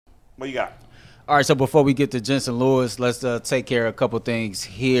What you got? All right, so before we get to Jensen Lewis, let's take care of a couple things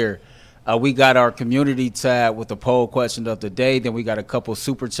here. We got our community tab with the poll question of the day. Then we got a couple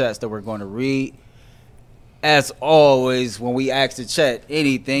super chats that we're going to read. As always, when we ask the chat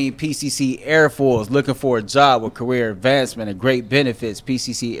anything, PCC Air Force looking for a job with career advancement and great benefits.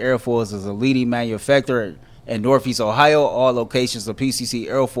 PCC Air Force is a leading manufacturer in Northeast Ohio. All locations of PCC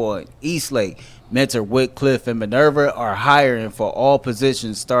Air Force in Eastlake, Mentor, Whitcliffe, and Minerva are hiring for all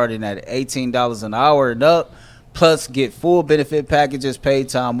positions starting at $18 an hour and up. Plus, get full benefit packages, paid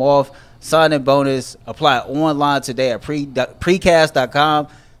time off, sign-in bonus. Apply online today at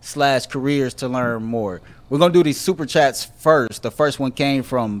precast.com/careers to learn more. We're going to do these super chats first. The first one came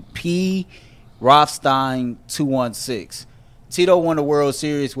from P. Rothstein 216. Tito won the World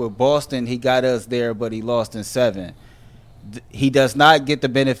Series with Boston. He got us there, but he lost in 7. He does not get the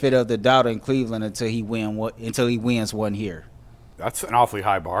benefit of the doubt in Cleveland until he wins one here. That's an awfully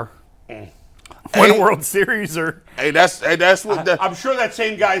high bar. Win a World Series or that's what I'm sure that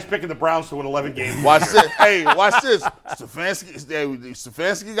same guy is picking the Browns to win 11 games. Watch this. Hey, watch this.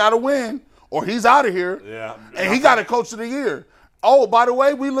 Stefanski got to win, or he's out of here. Yeah, and he got a Coach of the Year. Oh, by the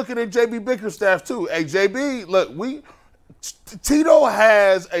way, we looking at JB Bickerstaff too. Hey, JB, look, Tito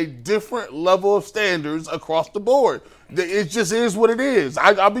has a different level of standards across the board. It just is what it is.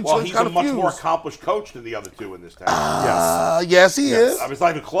 I'll be well, kind he's of a much more accomplished coach than the other two in this town. Yes, he is. I mean, it's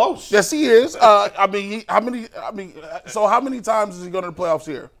not even close. Yes, he is. So how many times is he going to the playoffs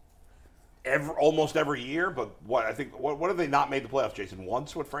here? Almost every year, but what have they not made the playoffs, Jason?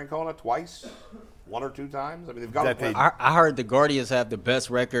 Once with Francona? Twice? 1 or 2 times? I mean, they've got I heard the Guardians have the best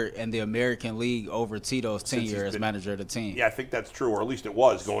record in the American League over Tito's tenure as manager of the team. Yeah, I think that's true, or at least it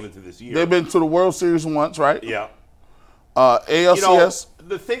was going into this year. They've been to the World Series once, right? Yeah. ALCS.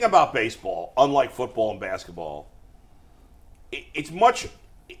 The thing about baseball, unlike football and basketball, it's much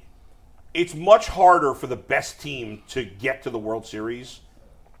harder for the best team to get to the World Series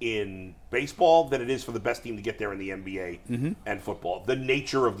in baseball than it is for the best team to get there in the NBA and football. The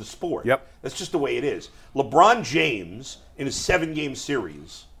nature of the sport. Yep. That's just the way it is. LeBron James, in a 7-game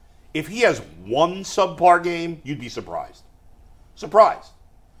series, if he has one subpar game, you'd be surprised. Surprised.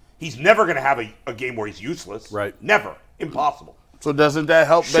 He's never going to have a game where he's useless. Right. Never. Impossible. So doesn't that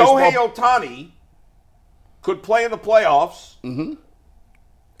help baseball? Shohei Ohtani could play in the playoffs and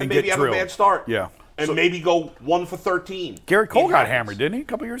maybe have a bad start. Yeah. And maybe go 1 for 13. Garrett Cole got hammered, didn't he, a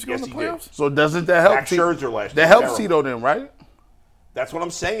couple years ago in the Yes, playoffs? he did. So doesn't that help? Max Scherzer last year. That helps Terrible. Tito then, right? That's what I'm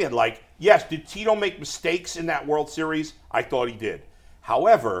saying. Like, yes, did Tito make mistakes in that World Series? I thought he did.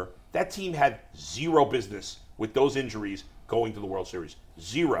 However, that team had zero business with those injuries going to the World Series.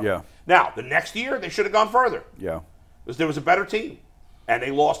 Zero. Yeah. Now, the next year, they should have gone further. Yeah. Because there was a better team, and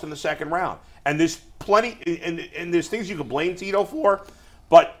they lost in the second round. And there's plenty, and there's things you could blame Tito for,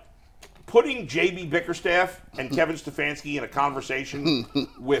 but putting J.B. Bickerstaff and Kevin Stefanski in a conversation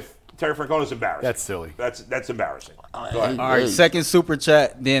with Terry Francona is embarrassing. That's silly. That's embarrassing. Go ahead. All right, second super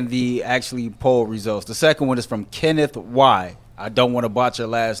chat, then the actually poll results. The second one is from Kenneth Y. I don't want to botch your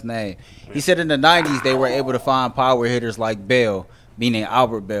last name. He said in the 90s they were able to find power hitters like Bell, meaning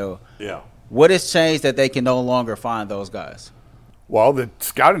Albert Bell. Yeah. What has changed that they can no longer find those guys? Well, the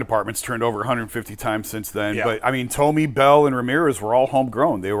scouting department's turned over 150 times since then. Yeah. But, I mean, Tomey, Bell, and Ramirez were all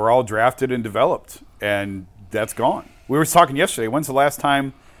homegrown. They were all drafted and developed, and that's gone. We were talking yesterday. When's the last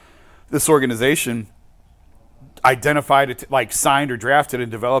time this organization identified, signed or drafted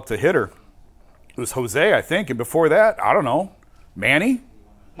and developed a hitter? It was Jose, I think. And before that, I don't know, Manny?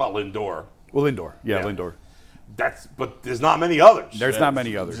 Well, Lindor. Well, Lindor. Yeah, Yeah. Lindor. But there's not many others. There's not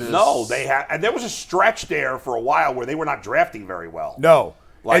many others. No, they had, and there was a stretch there for a while where they were not drafting very well. No.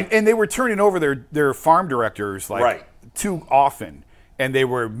 Like- and they were turning over their farm directors Right. too often, and they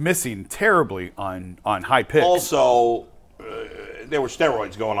were missing terribly on high picks. Also, there were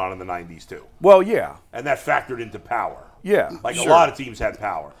steroids going on in the 90s too, Well, yeah. and that factored into power. Yeah. Like sure. a lot of teams had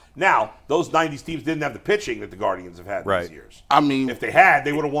power. Now, those 90s teams didn't have the pitching that the Guardians have had Right. these years. I mean, If they had,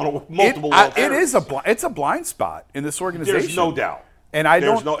 they would have won multiple World Series. It's a blind spot in this organization. There's no doubt. And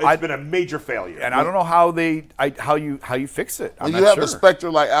It's been a major failure. And I don't know how you fix it. I'm when not you have sure. a specter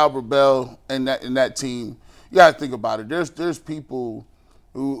like Albert Bell and that team, you got to think about it. There's people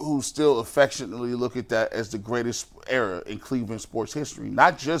who still affectionately look at that as the greatest era in Cleveland sports history.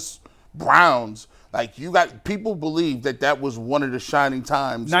 Not just Browns. Like, you got people believe that was one of the shining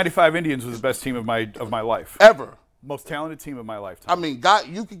times 95 Indians was the best team of my life. ever. Most talented team of my lifetime. I mean,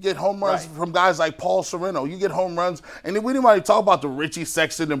 you could get home runs from guys like Paul Sereno. You get home runs, and then we didn't even talk about the Richie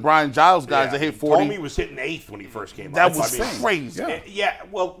Sexton and Brian Giles guys that hit 40. Tomey was hitting 8th when he first came That up. was crazy. Yeah,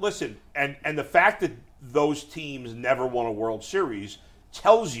 well, listen, and the fact that those teams never won a World Series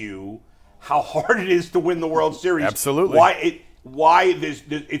tells you how hard it is to win the World Series. Absolutely.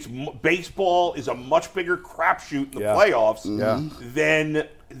 Baseball is a much bigger crapshoot in the playoffs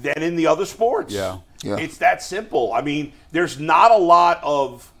than in the other sports. Yeah. It's that simple. I mean, there's not a lot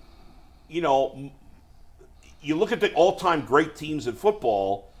of, you look at the all-time great teams in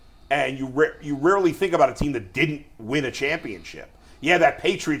football, and you rarely think about a team that didn't win a championship. Yeah, that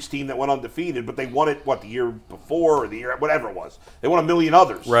Patriots team that went undefeated, but they won it, the year before or the year, whatever it was. They won a million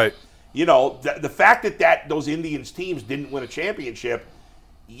others. Right. The fact that those Indians teams didn't win a championship,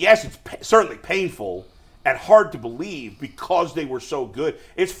 yes, it's certainly painful and hard to believe because they were so good.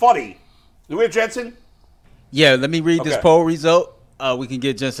 It's funny. Do we have Jensen? Yeah, let me read this poll result. We can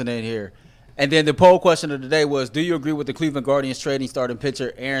get Jensen in here. And then the poll question of the day was, do you agree with the Cleveland Guardians trading starting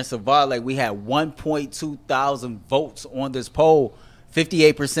pitcher Aaron Savale? We had 1.2 thousand votes on this poll.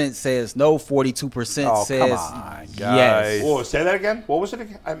 58% says no, 42% says come on, guys. yes. Whoa, say that again? What was it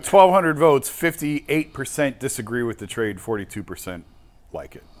again? 1,200 votes, 58% disagree with the trade, 42%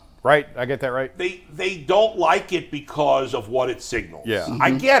 like it. Right? I get that right? They don't like it because of what it signals. Yeah. I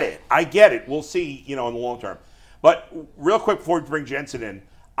get it. We'll see, in the long term. But real quick before we bring Jensen in,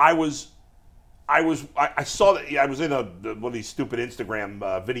 I saw that I was in one of these stupid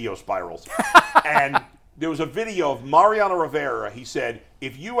Instagram video spirals, and there was a video of Mariano Rivera. He said,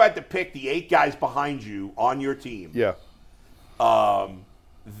 if you had to pick the 8 guys behind you on your team,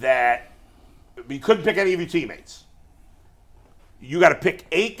 that you couldn't pick any of your teammates. You got to pick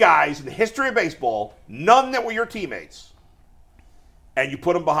 8 guys in the history of baseball, none that were your teammates, and you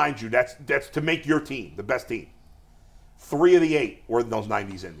put them behind you. That's to make your team the best team. 3 of the 8 were those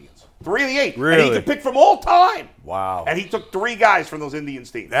 90s Indians. 3 of the 8. Really? And he could pick from all time. Wow. And he took 3 guys from those Indians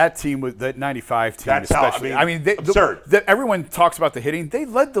teams. That team, that 95 team That's especially. absurd. Everyone talks about the hitting. They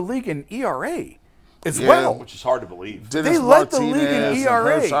led the league in ERA as well. Which is hard to believe. They led the league in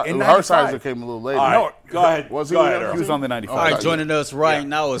ERA in 95. Hersheiser came a little later. All right, go ahead. Was go ahead, Earl. He was on the 95. All right, joining us right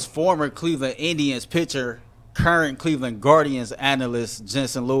now is former Cleveland Indians pitcher, current Cleveland Guardians analyst,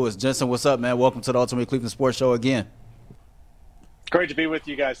 Jensen Lewis. Jensen, what's up, man? Welcome to the Ultimate Cleveland Sports Show again. Great to be with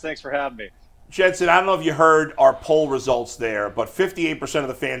you guys. Thanks for having me. Jensen, I don't know if you heard our poll results there, but 58% of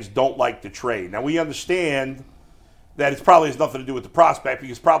the fans don't like the trade. Now, we understand that it probably has nothing to do with the prospect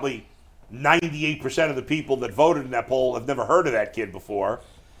because probably 98% of the people that voted in that poll have never heard of that kid before.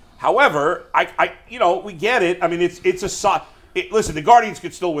 However, we get it. I mean, it's a sign. Listen, the Guardians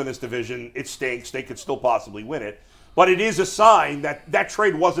could still win this division. It stinks. They could still possibly win it. But it is a sign that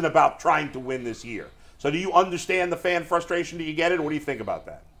trade wasn't about trying to win this year. So do you understand the fan frustration? Do you get it? What do you think about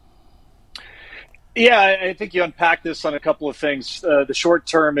that? Yeah, I think you unpacked this on a couple of things. The short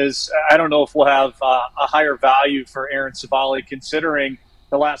term is I don't know if we'll have a higher value for Aaron Savale considering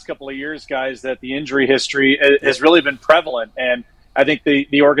the last couple of years, guys, that the injury history has really been prevalent. And I think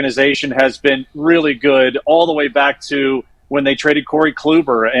the organization has been really good all the way back to when they traded Corey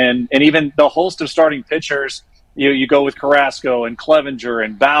Kluber and even the host of starting pitchers. You go with Carrasco and Clevenger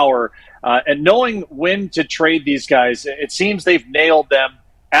and Bauer. And knowing when to trade these guys, it seems they've nailed them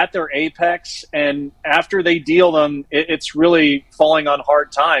at their apex. And after they deal them, it's really falling on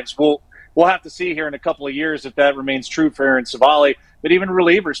hard times. We'll have to see here in a couple of years if that remains true for Aaron Savale. But even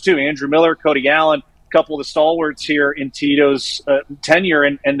relievers, too. Andrew Miller, Cody Allen, a couple of the stalwarts here in Tito's tenure,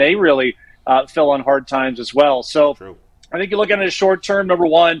 and they really fell on hard times as well. So True. I think you look at it as short term, number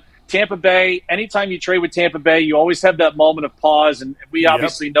one. Tampa Bay, anytime you trade with Tampa Bay, you always have that moment of pause, and we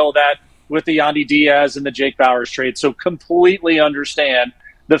obviously know that with the Yandy Diaz and the Jake Bauers trade. So completely understand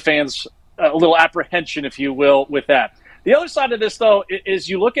the fans' a little apprehension, if you will, with that. The other side of this, though, is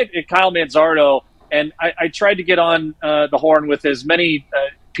you look at Kyle Manzardo, and I tried to get on the horn with as many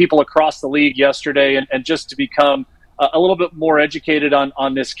people across the league yesterday and just to become a little bit more educated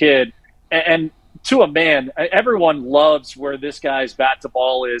on this kid. And to a man, everyone loves where this guy's bat to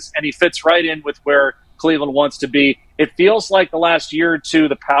ball is, and he fits right in with where Cleveland wants to be. It feels like the last year or two,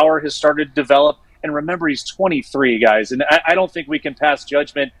 the power has started to develop. And remember, he's 23, guys. And I don't think we can pass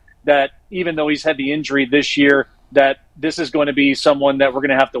judgment that even though he's had the injury this year, that this is going to be someone that we're going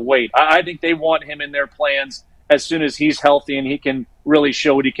to have to wait. I think they want him in their plans as soon as he's healthy and he can really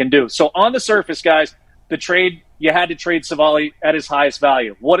show what he can do. So on the surface, guys, the trade, you had to trade Savale at his highest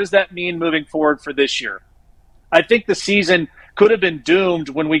value. What does that mean moving forward for this year? I think the season could have been doomed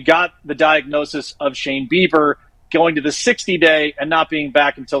when we got the diagnosis of Shane Bieber going to the 60-day and not being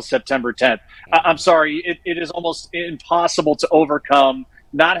back until September 10th. I'm sorry, it is almost impossible to overcome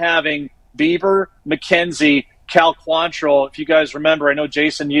not having Bieber, McKenzie, Cal Quantrill. If you guys remember, I know,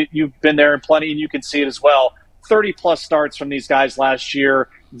 Jason, you've been there in plenty and you can see it as well. 30-plus starts from these guys last year.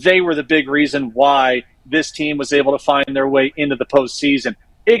 They were the big reason why this team was able to find their way into the postseason.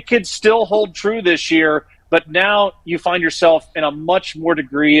 It could still hold true this year, but now you find yourself in a much more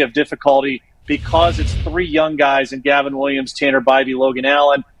degree of difficulty because it's three young guys in Gavin Williams, Tanner Bybee, Logan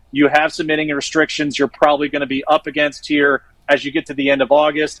Allen. You have some hitting restrictions you're probably going to be up against here as you get to the end of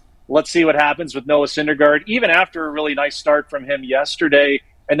August. Let's see what happens with Noah Syndergaard, even after a really nice start from him yesterday.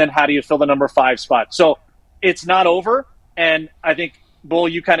 And then how do you fill the number 5 spot? So it's not over. And I think, Bull,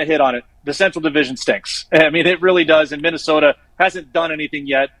 you kind of hit on it. The Central Division stinks. I mean, it really does. And Minnesota hasn't done anything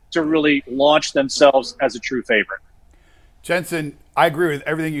yet to really launch themselves as a true favorite. Jensen, I agree with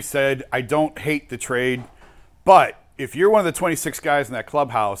everything you said. I don't hate the trade. But if you're one of the 26 guys in that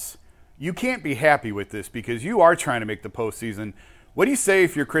clubhouse, you can't be happy with this because you are trying to make the postseason. What do you say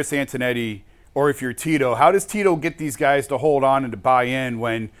if you're Chris Antonetti or if you're Tito? How does Tito get these guys to hold on and to buy in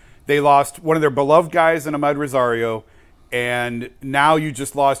when they lost one of their beloved guys in Ahmed Rosario, and now you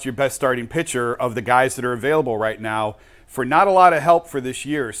just lost your best starting pitcher of the guys that are available right now for not a lot of help for this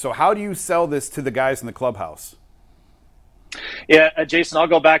year? So how do you sell this to the guys in the clubhouse? Yeah, Jason, I'll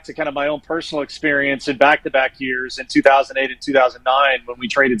go back to kind of my own personal experience in back-to-back years in 2008 and 2009 when we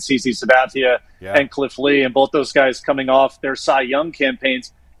traded CC Sabathia and Cliff Lee, and both those guys coming off their Cy Young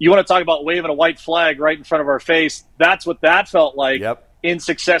campaigns. You want to talk about waving a white flag right in front of our face? That's what that felt like in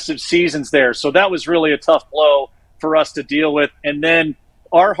successive seasons there. So that was really a tough blow for us to deal with. And then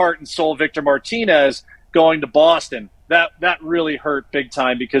our heart and soul, Victor Martinez, going to Boston. That really hurt big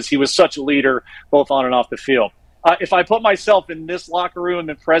time because he was such a leader both on and off the field. If I put myself in this locker room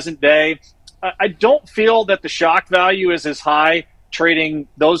in present day, I don't feel that the shock value is as high trading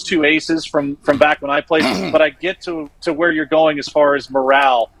those two aces from back when I played, but I get to where you're going as far as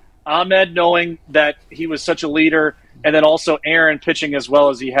morale. Ahmed knowing that he was such a leader, and then also Aaron pitching as well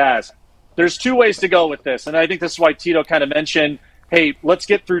as he has. There's two ways to go with this, and I think this is why Tito kind of mentioned, hey, let's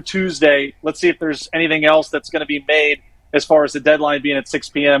get through Tuesday. Let's see if there's anything else that's going to be made as far as the deadline being at 6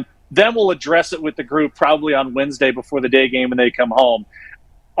 p.m., Then we'll address it with the group probably on Wednesday before the day game when they come home.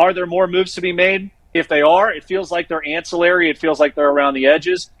 Are there more moves to be made? If they are, it feels like they're ancillary. It feels like they're around the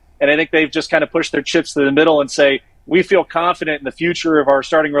edges. And I think they've just kind of pushed their chips to the middle and say, we feel confident in the future of our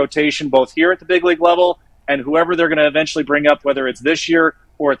starting rotation, both here at the big league level and whoever they're going to eventually bring up, whether it's this year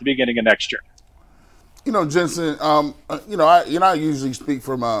or at the beginning of next year. You know, Jensen, I usually speak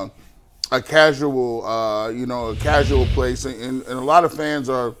from a casual, a casual place. And a lot of fans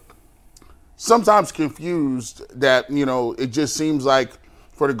are sometimes confused that, it just seems like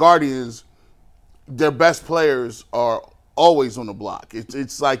for the Guardians, their best players are always on the block.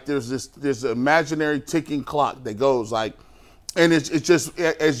 It's like there's this imaginary ticking clock that goes like, and it's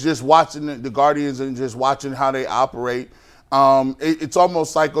just watching the Guardians and just watching how they operate. It's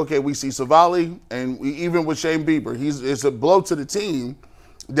almost like, okay, we see Savali, and even with Shane Bieber, it's a blow to the team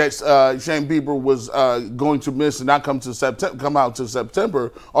that Shane Bieber was going to miss and not come out to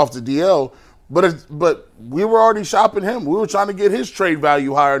September off the DL. But we were already shopping him. We were trying to get his trade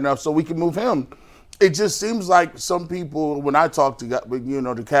value higher enough so we can move him. It just seems like some people, when I talk to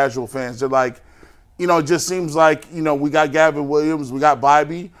the casual fans, they're like, it just seems like we got Gavin Williams, we got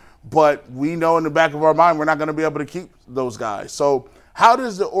Bybee, but we know in the back of our mind we're not going to be able to keep those guys. So how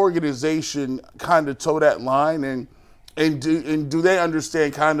does the organization kind of toe that line, and do they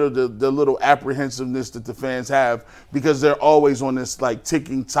understand kind of the little apprehensiveness that the fans have because they're always on this like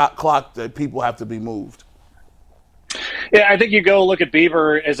ticking clock that people have to be moved? Yeah, I think you go look at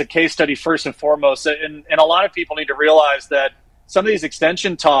Bieber as a case study first and foremost, and a lot of people need to realize that some of these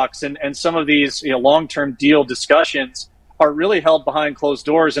extension talks and some of these long-term deal discussions are really held behind closed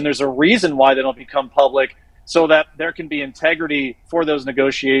doors, and there's a reason why they don't become public so that there can be integrity for those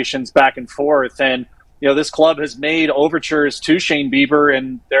negotiations back and forth. And this club has made overtures to Shane Bieber,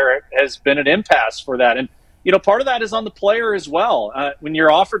 and there has been an impasse for that. And part of that is on the player as well. When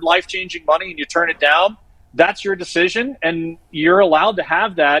you're offered life-changing money and you turn it down, that's your decision, and you're allowed to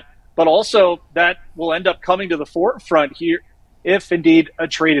have that. But also that will end up coming to the forefront here if indeed a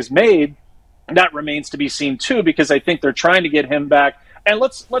trade is made. That remains to be seen too, because I think they're trying to get him back. And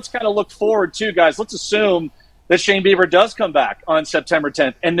let's kind of look forward too, guys. Let's assume that Shane Bieber does come back on September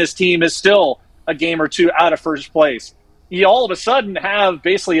 10th, and this team is still a game or two out of first place. You all of a sudden have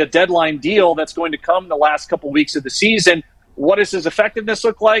basically a deadline deal that's going to come in the last couple weeks of the season. What does his effectiveness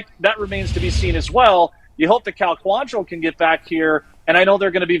look like? That remains to be seen as well. You hope that Cal Quantrill can get back here, and I know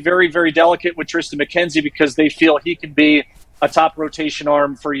they're going to be very, very delicate with Tristan McKenzie because they feel he can be a top rotation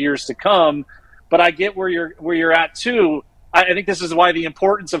arm for years to come. But I get where you're at too. I think this is why the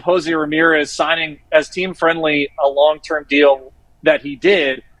importance of Jose Ramirez signing as team-friendly a long-term deal that he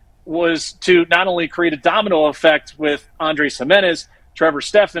did was to not only create a domino effect with Andres Jimenez, Trevor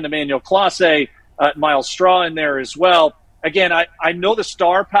Stephan, Emmanuel Clase, Miles Straw in there as well. Again, I know the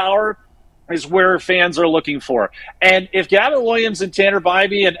star power is where fans are looking for. And if Gavin Williams and Tanner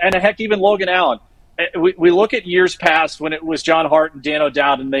Bybee and heck, even Logan Allen, we look at years past when it was John Hart and Dan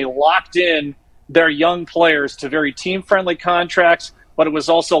O'Dowd, and they locked in their young players to very team-friendly contracts, but it was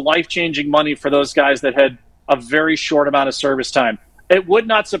also life-changing money for those guys that had a very short amount of service time. It would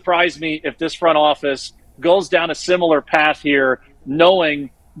not surprise me if this front office goes down a similar path here,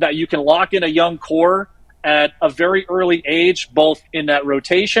 knowing that you can lock in a young core at a very early age, both in that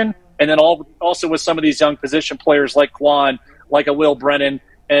rotation and then also with some of these young position players like Quan, like a Will Brennan,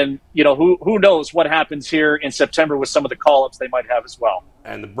 and who knows what happens here in September with some of the call-ups they might have as well.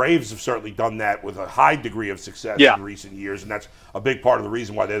 And the Braves have certainly done that with a high degree of success in recent years, and that's a big part of the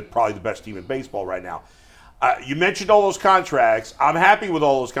reason why they're probably the best team in baseball right now. You mentioned all those contracts. I'm happy with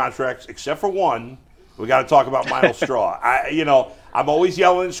all those contracts, except for one. We got to talk about Miles Straw. I'm always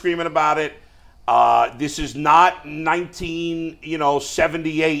yelling and screaming about it. This is not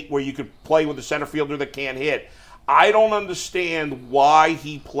 1978 where you could play with a center fielder that can't hit. I don't understand why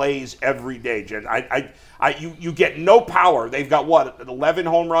he plays every day, Jen. You get no power. They've got, 11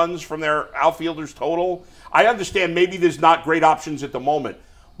 home runs from their outfielders total? I understand maybe there's not great options at the moment,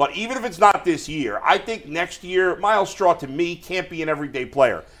 but even if it's not this year, I think next year, Miles Straw, to me, can't be an everyday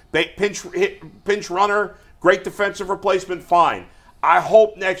player. Pinch runner, great defensive replacement, fine. I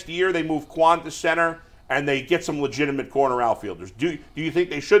hope next year they move Quan to center and they get some legitimate corner outfielders. Do you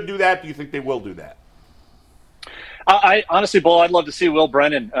think they should do that? Do you think they will do that? I honestly, Bull, I'd love to see Will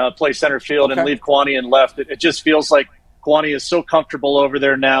Brennan play center field and leave Kwani in left. It just feels like Kwani is so comfortable over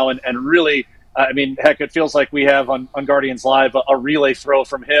there now, and really, heck, it feels like we have on Guardians Live a relay throw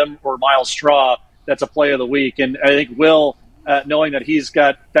from him or Miles Straw that's a play of the week. And I think Will, knowing that he's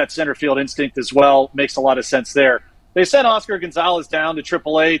got that center field instinct as well, makes a lot of sense there. They sent Oscar Gonzalez down to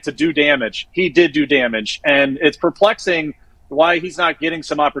AAA to do damage. He did do damage, and it's perplexing why he's not getting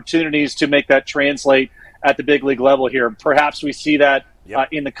some opportunities to make that translate at the big league level here. Perhaps we see that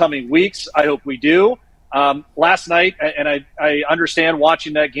in the coming weeks. I hope we do. Last night, and I understand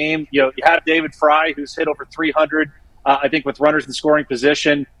watching that game, you have David Fry, who's hit over 300, I think, with runners in scoring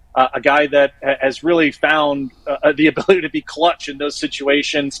position, a guy that has really found the ability to be clutch in those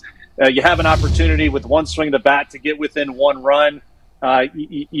situations. You have an opportunity with one swing of the bat to get within one run.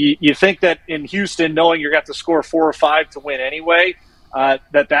 You think that in Houston, knowing you're going to have to score 4 or 5 to win anyway,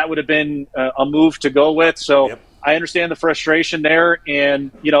 that would have been a move to go with. So I understand the frustration there.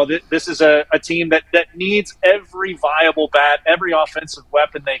 And, this is a team that needs every viable bat, every offensive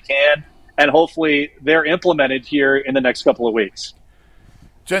weapon they can. And hopefully they're implemented here in the next couple of weeks.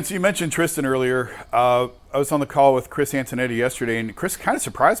 Gents, you mentioned Tristan earlier. I was on the call with Chris Antonetti yesterday, and Chris kind of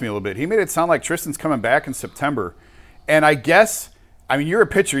surprised me a little bit. He made it sound like Tristan's coming back in September. And I guess, you're a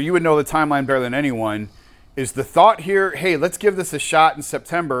pitcher. You would know the timeline better than anyone. Is the thought here, hey, let's give this a shot in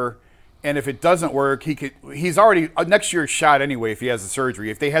September, and if it doesn't work, he's already next year's shot anyway if he has the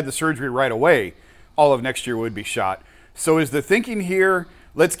surgery. If they had the surgery right away, all of next year would be shot. So is the thinking here,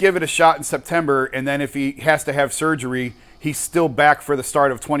 let's give it a shot in September, and then if he has to have surgery, he's still back for the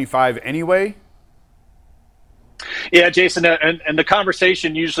start of 25 anyway? Yeah, Jason, and the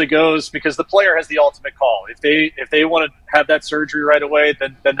conversation usually goes because the player has the ultimate call. If they want to have that surgery right away,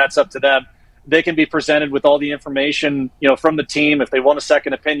 then that's up to them. They can be presented with all the information, from the team. If they want a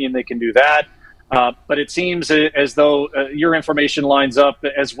second opinion, they can do that. But it seems as though your information lines up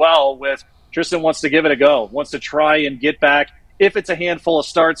as well with Tristan wants to give it a go, wants to try and get back. If it's a handful of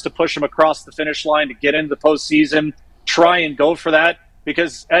starts to push him across the finish line to get into the postseason, try and go for that.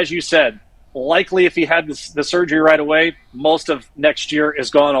 Because as you said, likely if he had the surgery right away, most of next year is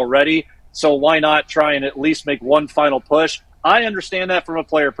gone already. So why not try and at least make one final push? I understand that from a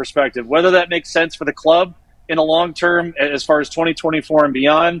player perspective. Whether that makes sense for the club in the long term, as far as 2024 and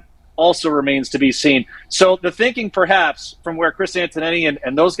beyond, also remains to be seen. So the thinking perhaps from where Chris Antonetti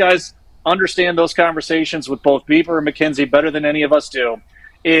and those guys understand those conversations with both Bieber and McKenzie better than any of us do,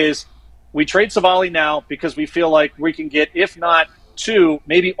 is we trade Savali now because we feel like we can get, if not 2,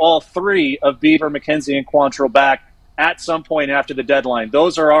 maybe all 3 of Bieber, McKenzie, and Quantrill back at some point after the deadline.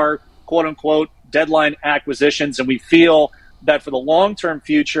 Those are our quote-unquote deadline acquisitions, and we feel that for the long-term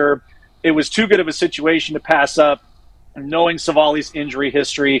future, it was too good of a situation to pass up, knowing Savali's injury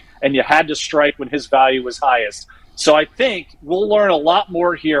history, and you had to strike when his value was highest. So I think we'll learn a lot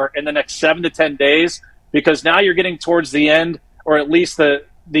more here in the next 7 to 10 days, because now you're getting towards the end, or at least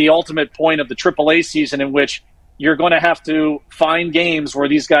the ultimate point of the AAA season, in which you're going to have to find games where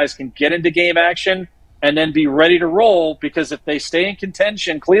these guys can get into game action and then be ready to roll, because if they stay in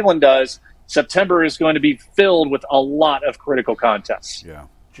contention, Cleveland does, September is going to be filled with a lot of critical contests. Yeah.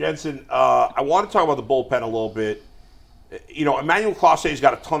 Jensen, I want to talk about the bullpen a little bit. You know, Emmanuel Clase's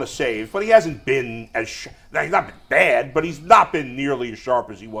got a ton of saves, but he hasn't been he's not been bad, but he's not been nearly as sharp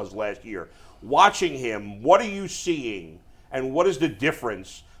as he was last year. Watching him, what are you seeing, and what is the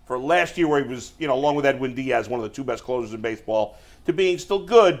difference for last year where he was, you know, along with Edwin Diaz, one of the two best closers in baseball, to being still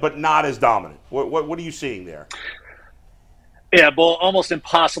good but not as dominant? What are you seeing there? Yeah, well, almost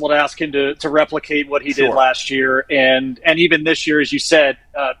impossible to ask him to replicate what he did last year, and even this year, as you said,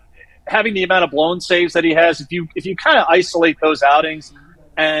 having the amount of blown saves that he has. If you kind of isolate those outings,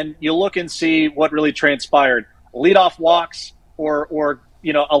 and you look and see what really transpired, leadoff walks or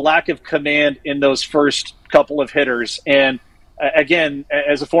you know, a lack of command in those first couple of hitters, and again,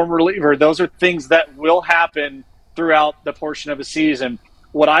 as a former reliever, those are things that will happen throughout the portion of a season.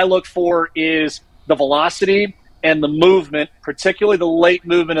 What I look for is the velocity and the movement, particularly the late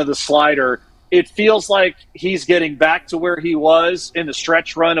movement of the slider. It feels like he's getting back to where he was in the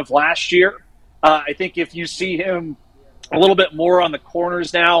stretch run of last year. I think if you see him a little bit more on the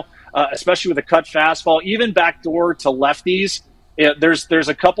corners now, especially with a cut fastball, even backdoor to lefties, there's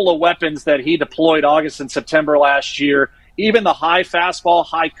a couple of weapons that he deployed August and September last year. Even the high fastball,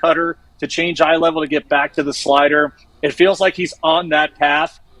 high cutter to change eye level to get back to the slider. It feels like he's on that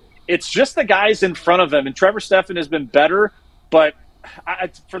path. It's just the guys in front of him, and Trevor Stephan has been better, but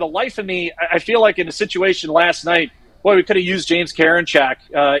for the life of me, I feel like in a situation last night, boy, we could have used James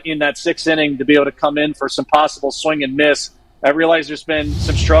Karinchak in that sixth inning to be able to come in for some possible swing and miss. I realize there's been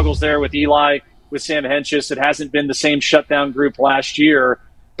some struggles there with Eli, with Sam Hentges. It hasn't been the same shutdown group last year,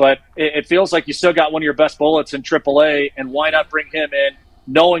 but it feels like you still got one of your best bullets in AAA, and why not bring him in,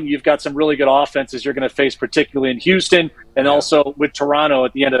 knowing you've got some really good offenses you're going to face, particularly in Houston and also with Toronto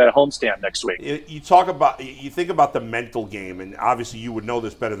at the end of that homestand next week. You think about the mental game, and obviously you would know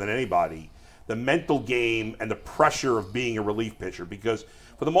this better than anybody, the mental game and the pressure of being a relief pitcher, because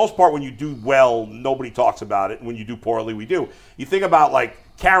for the most part, when you do well, nobody talks about it, and when you do poorly, we do. You think about, like,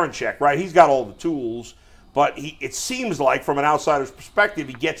 Karinchak, right? He's got all the tools, but it seems like, from an outsider's perspective,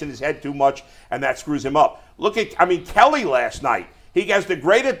 he gets in his head too much, and that screws him up. Kelly last night, he has the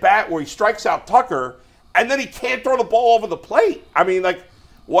great at-bat where he strikes out Tucker, and then he can't throw the ball over the plate. I mean, like,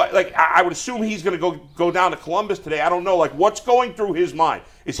 what? Like, I would assume he's going to go down to Columbus today. I don't know. Like, what's going through his mind?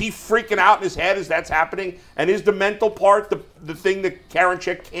 Is he freaking out in his head as that's happening? And is the mental part the thing that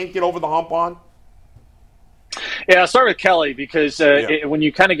Karinchak can't get over the hump on? Yeah, I'll start with Kelly because when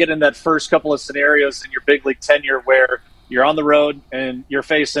you kind of get in that first couple of scenarios in your big league tenure where you're on the road and you're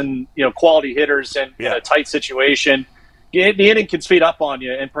facing, you know, quality hitters in a tight situation, the inning can speed up on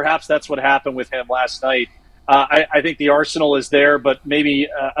you, and perhaps that's what happened with him last night. I think the arsenal is there, but maybe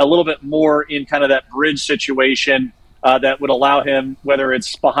a little bit more in kind of that bridge situation that would allow him, whether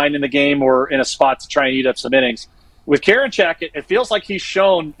it's behind in the game or in a spot to try and eat up some innings. With Karinchak, it feels like he's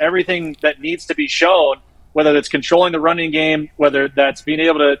shown everything that needs to be shown, whether that's controlling the running game, whether that's being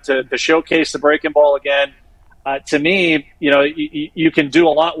able to showcase the breaking ball again. To me, you know, you can do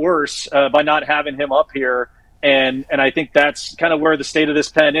a lot worse by not having him up here. And I think that's kind of where the state of this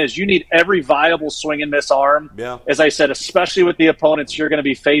pen is. You need every viable swing and miss arm. Yeah. As I said, especially with the opponents you're going to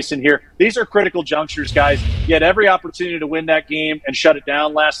be facing here. These are critical junctures, guys. You had every opportunity to win that game and shut it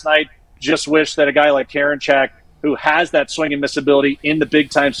down last night. Just wish that a guy like Karinchak, who has that swing and miss ability in the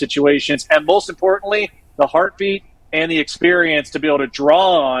big-time situations, and most importantly, the heartbeat and the experience to be able to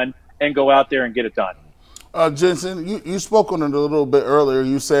draw on and go out there and get it done. Jensen, you spoke on it a little bit earlier.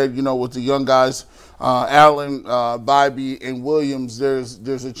 You said, you know, with the young guys, Allen, Bybee, and Williams,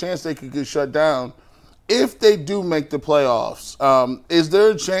 there's a chance they could get shut down. If they do make the playoffs, is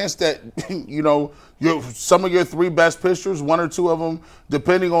there a chance that, you know, some of your three best pitchers, one or two of them,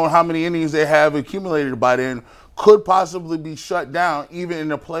 depending on how many innings they have accumulated by then, could possibly be shut down even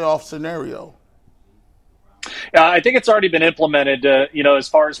in a playoff scenario? I think it's already been implemented, you know, as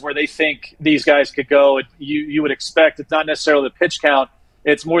far as where they think these guys could go. You would expect it's not necessarily the pitch count,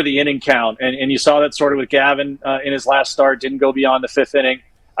 it's more the inning count. And you saw that sort of with Gavin in his last start, didn't go beyond the fifth inning.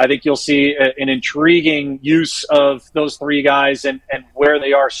 I think you'll see an intriguing use of those three guys and where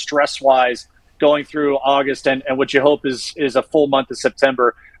they are stress-wise going through August and what you hope is a full month of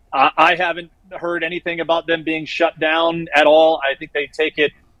September. I haven't heard anything about them being shut down at all. I think they take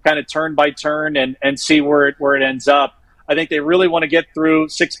it kind of turn by turn and see where it ends up. I think they really want to get through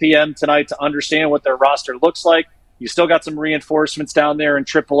 6 p.m. tonight to understand what their roster looks like. You still got some reinforcements down there in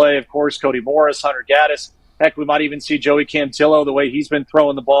AAA, of course, Cody Morris, Hunter Gaddis. Heck, we might even see Joey Cantillo the way he's been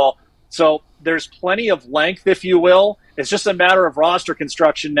throwing the ball. So there's plenty of length, if you will. It's just a matter of roster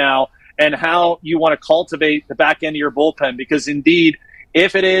construction now and how you want to cultivate the back end of your bullpen, because indeed,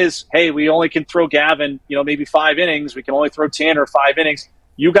 if it is, hey, we only can throw Gavin, you know, maybe 5 innings, we can only throw Tanner 5 innings,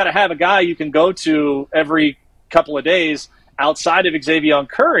 you got to have a guy you can go to every couple of days outside of Xavier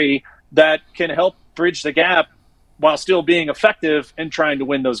Curry that can help bridge the gap while still being effective and trying to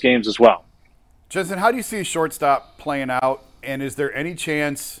win those games as well. Jensen, how do you see shortstop playing out? And is there any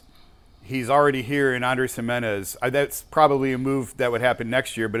chance he's already here in Andres Jimenez? That's probably a move that would happen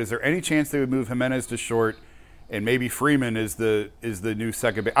next year, but is there any chance they would move Jimenez to short and maybe Freeman is the new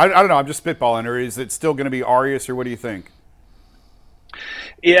second base? I don't know. I'm just spitballing. Or is it still going to be Arias, or what do you think?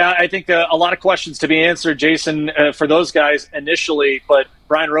 Yeah, I think a lot of questions to be answered, Jason, for those guys initially. But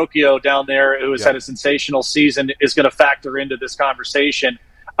Brian Rocchio down there, who has had a sensational season, is going to factor into this conversation.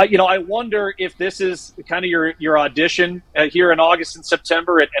 I wonder if this is kind of your audition here in August and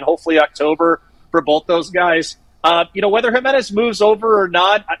September and hopefully October for both those guys. Whether Jimenez moves over or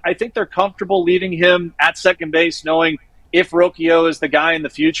not, I think they're comfortable leaving him at second base, knowing if Rocchio is the guy in the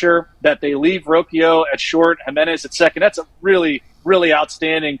future, that they leave Rocchio at short, Jimenez at second. That's a really, really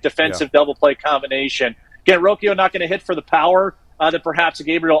outstanding defensive double play combination. Again, Rocchio not going to hit for the power that perhaps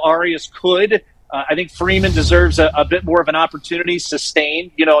Gabriel Arias could. I think Freeman deserves a bit more of an opportunity,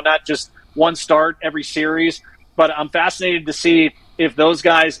 sustained, not just one start every series. But I'm fascinated to see if those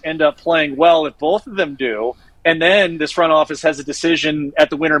guys end up playing well, if both of them do. And then this front office has a decision at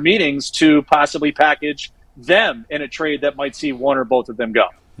the winter meetings to possibly package them in a trade that might see one or both of them go.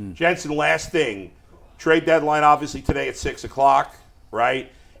 Jensen, last thing. Trade deadline, obviously, today at 6 o'clock,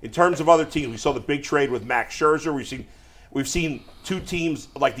 right? In terms of other teams, we saw the big trade with Max Scherzer. We've seen two teams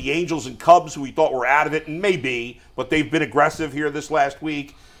like the Angels and Cubs who we thought were out of it, and maybe, but they've been aggressive here this last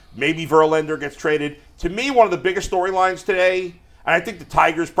week. Maybe Verlander gets traded. To me, one of the biggest storylines today, and I think the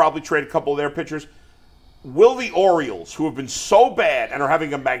Tigers probably trade a couple of their pitchers, will the Orioles, who have been so bad and are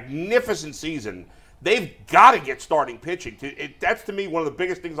having a magnificent season, they've got to get starting pitching. That's, to me, one of the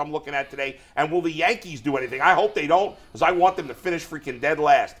biggest things I'm looking at today. And will the Yankees do anything? I hope they don't, because I want them to finish freaking dead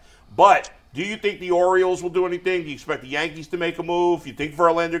last. But do you think the Orioles will do anything? Do you expect the Yankees to make a move? You think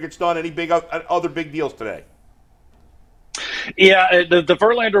Verlander gets done? Any other big deals today? Yeah, the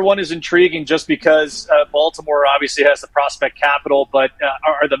Verlander one is intriguing just because Baltimore obviously has the prospect capital, but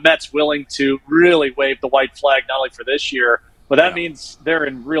are the Mets willing to really wave the white flag not only for this year, but that means they're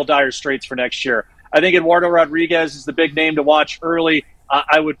in real dire straits for next year. I think Eduardo Rodriguez is the big name to watch early.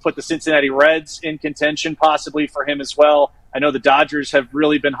 I would put the Cincinnati Reds in contention possibly for him as well. I know the Dodgers have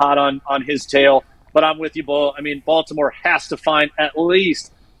really been hot on his tail, but I'm with you, Bo. I mean, Baltimore has to find at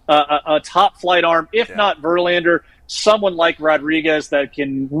least a top flight arm, if not Verlander, someone like Rodriguez that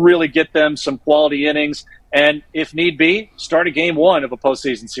can really get them some quality innings, and if need be, start a game one of a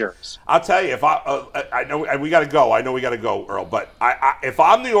postseason series. I'll tell you, if I know we got to go. I know we got to go, Earl. But if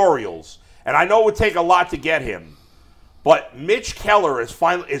I'm the Orioles, and I know it would take a lot to get him, but Mitch Keller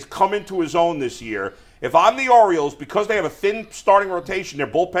is come into his own this year. If I'm the Orioles, because they have a thin starting rotation, their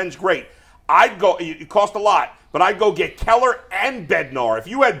bullpen's great. I'd go. It cost a lot, but I'd go get Keller and Bednar. If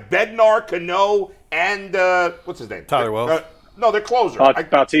you had Bednar, Cano, and what's his name? Tyler Wells. No, their closer.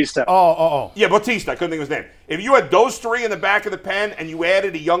 Bautista. Oh. Yeah, Bautista. I couldn't think of his name. If you had those three in the back of the pen and you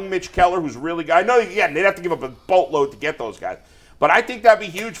added a young Mitch Keller who's really good, I know, they'd have to give up a boatload to get those guys. But I think that'd be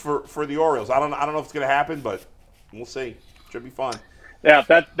huge for the Orioles. I don't know if it's going to happen, but we'll see. Should be fun. Yeah,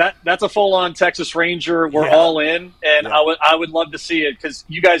 that's a full-on Texas Ranger. We're all in, and I would love to see it because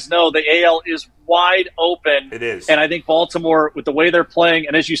you guys know the AL is wide open. It is. And I think Baltimore, with the way they're playing,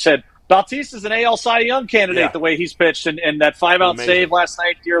 and as you said, Bautista's an AL Cy Young candidate the way he's pitched, and that 5-out save last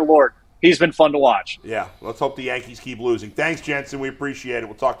night, dear Lord, he's been fun to watch. Yeah, let's hope the Yankees keep losing. Thanks, Jensen. We appreciate it.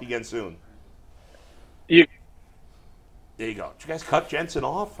 We'll talk to you again soon. There you go. Did you guys cut Jensen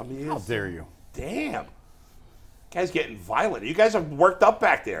off? I mean, How dare you? Damn. Guy's getting violent. You guys are worked up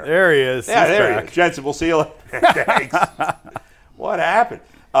back there. There he is. Yeah, He's there back. he is. Jensen, we'll see you later. Thanks. What happened?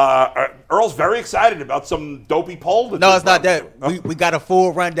 Earl's very excited about some dopey poll. No, it's not that. We got a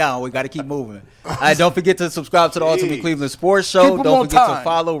full rundown. We got to keep moving. Don't forget to subscribe to the Ultimate Cleveland Sports Show. Keep 'em Don't on forget time. to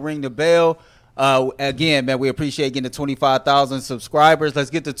follow, ring the bell. Again, man, we appreciate getting to 25,000 subscribers. Let's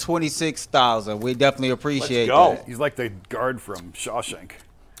get to 26,000. We definitely appreciate go. that. He's like the guard from Shawshank.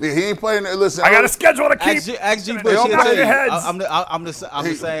 Yeah, he ain't playing. Listen, I got a schedule to keep. Actually, They don't Bush, knock your heads. I'm the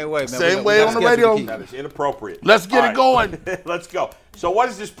same way, man. Same way on the radio. That is inappropriate. Let's get it going. going. Let's go. So what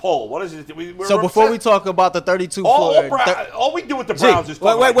is this poll? What is it? So before we talk about the 32 all we do with the Browns is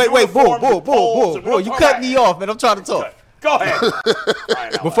talk about wait, uniforms and polls, and we bull. don't You talk cut about- me off, man. I'm trying to talk. Go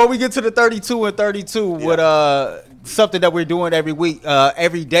ahead. Before we get to the 32 and 32 with something that we're doing every week,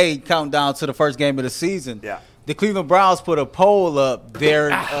 every day, counting down to the first game of the season. Yeah. The Cleveland Browns put a poll up.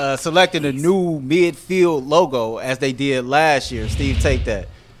 They're selecting a new midfield logo as they did last year. Steve, take that.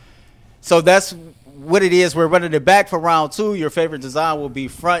 So that's what it is, we're running it back for round 2. Your favorite design will be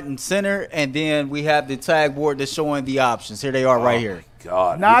front and center, and then we have the tag board that's showing the options. Here they are right here.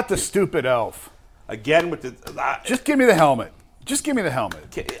 God. Not the stupid elf. Again with the. Just give me the helmet. Just give me the helmet.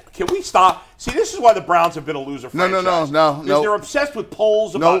 Can we stop? See, this is why the Browns have been a loser franchise. No. Because they're obsessed with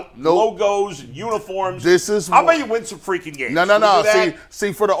polls about logos, uniforms. How about you win some freaking games? No.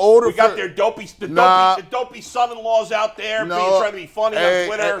 See, for the older, we got their dopey son-in-laws out there trying to be funny on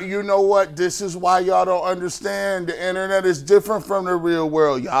Twitter. You know what? This is why y'all don't understand. The internet is different from the real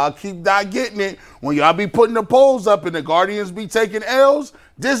world. Y'all keep not getting it. When y'all be putting the polls up and the Guardians be taking L's,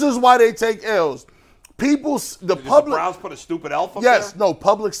 this is why they take L's. The Browns put a stupid elf up there? Yes, no,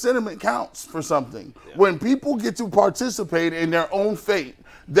 public sentiment counts for something. Yeah. When people get to participate in their own fate,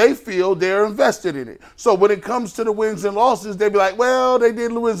 they feel they're invested in it. So when it comes to the wins and losses, they be like, well, they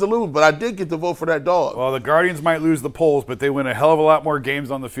did lose, but I did get to vote for that dog. Well, the Guardians might lose the polls, but they win a hell of a lot more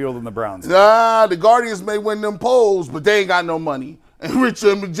games on the field than the Browns. Nah, the Guardians may win them polls, but they ain't got no money. And Rich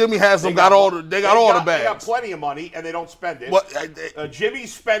and Jimmy has them got all the bags. They got plenty of money and they don't spend it.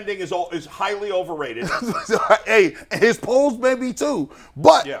 Jimmy's spending is highly overrated. Hey, his polls may be too,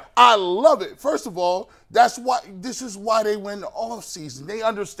 but I love it. First of all, this is why they win the off season. They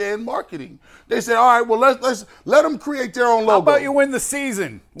understand marketing. They said, all right, well let's let them create their own logo. How about you win the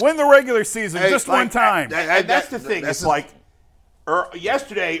season? Win the regular season one time. And that's the thing. It's like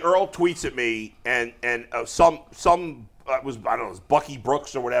yesterday Earl tweets at me and some. It was Bucky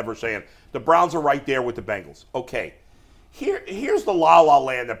Brooks or whatever saying the Browns are right there with the Bengals. Okay, here's the la la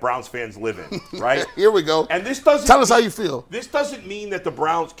land that Browns fans live in, right? Here we go. And this doesn't tell us how you feel. This doesn't mean that the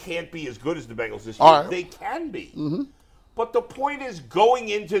Browns can't be as good as the Bengals this year. All right. They can be, but the point is, going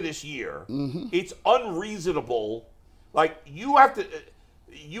into this year, it's unreasonable. Like you have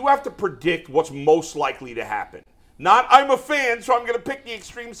to predict what's most likely to happen. Not I'm a fan, so I'm going to pick the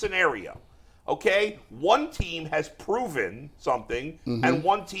extreme scenario. Okay, one team has proven something, and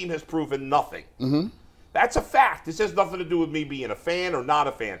one team has proven nothing. That's a fact. This has nothing to do with me being a fan or not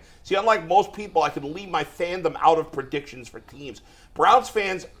a fan. See, unlike most people, I can leave my fandom out of predictions for teams. Browns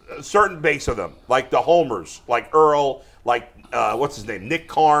fans, a certain base of them, like the homers, like Earl, like, what's his name, Nick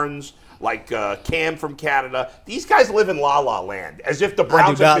Carnes, like Cam from Canada. These guys live in La La Land, as if the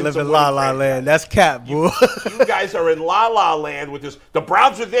Browns I do not live in La La Land. That's cap, boo. You guys are in La La Land with this. The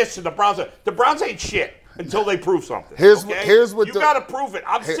Browns are this, and the Browns ain't shit until they prove something. Here's what you got to prove it.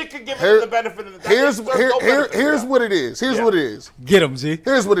 I'm sick of giving them the benefit of the doubt. Here's what it is. Here's what it is. Get them, G.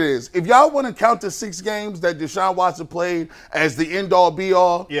 Here's what it is. If y'all want to count the 6 games that Deshaun Watson played as the end-all,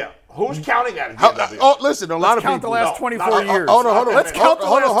 be-all, who's counting that? Listen, a lot of people. Count the last 24 years. Hold on. Let's count the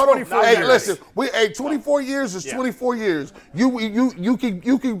last 24 years. Hey, listen. 24 years is 24 years. You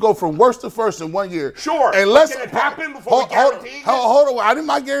can go from worst to first in 1 year. Sure. And let's can it happen before we guarantee? Hold on. I didn't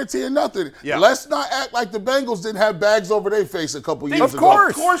mind guaranteeing nothing. Yeah. Let's not act like the Bengals didn't have bags over their face a couple years ago.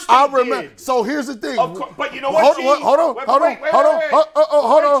 Of course I remember. Did. So here's the thing. But you know what? Hold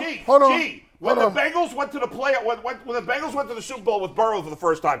on. When the Bengals went to the when the Bengals went to the Super Bowl with Burrow for the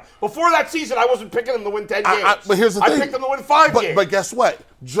first time, before that season, I wasn't picking them to win 10 games. But here's the thing. I picked them to win 5 games. But guess what?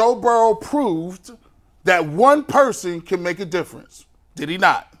 Joe Burrow proved that one person can make a difference. Did he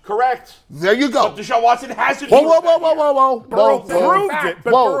not? Correct. There you go. But Deshaun Watson hasn't. Whoa.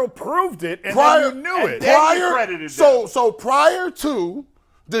 Burrow proved it, and then you knew it. So prior to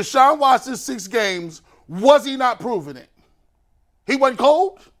Deshaun Watson's 6 games, was he not proving it? He wasn't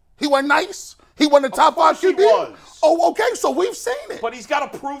cold? He wasn't nice? He wasn't a top 5 QB? He was. Oh, okay, so we've seen it. But he's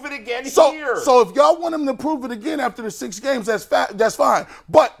got to prove it again here. So if y'all want him to prove it again after the 6 games, that's fine.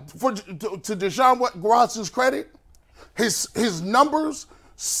 But to Deshaun Watson's credit, his numbers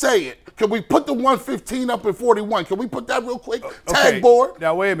say it. Can we put the 115 up at 41? Can we put that real quick? Tag board.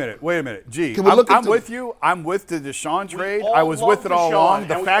 Now, wait a minute. Gee, I'm with you. I'm with the Deshaun trade. I was with it all along.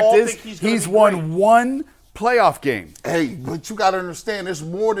 The fact is, he's won one playoff game. Hey, but you got to understand, there's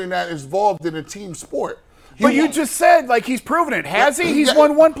more than that involved in a team sport. But you just said, he's proven it. Has he? He's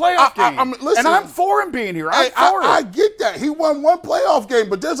won one playoff game. Listen, and I'm for him being here. I get that. He won one playoff game,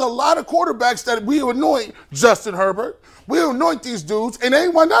 but there's a lot of quarterbacks that we anoint. Justin Herbert. We anoint these dudes, and they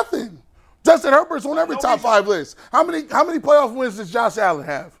ain't won nothing. Justin Herbert's on every top 5 list. How many playoff wins does Josh Allen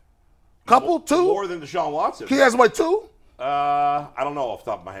have? Couple? 2? More than Deshaun Watson. He has, 2? I don't know off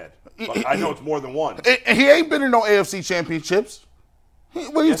the top of my head. But I know it's more than 1. He ain't been in no AFC championships.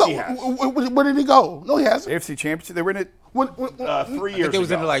 Where did he go? No, he hasn't. AFC championship? They were in it 3 years ago. It was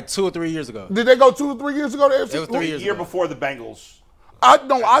in it 2 or 3 years ago. Did they go 2 or 3 years ago to AFC? It was 3 years ago. Before the Bengals. I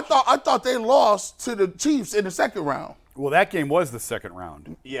thought they lost to the Chiefs in the second round. Well, that game was the second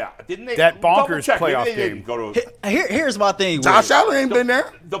round. Yeah, didn't they? That bonkers double-check. Maybe playoff they game. didn't go to. Here's my thing. Josh with it. Allen ain't been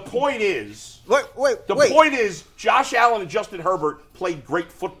there. The point is, Wait. the point is, Josh Allen and Justin Herbert played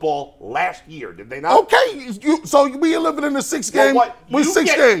great football last year, did they not? Okay, so we are living in the 6 game Well, with you 6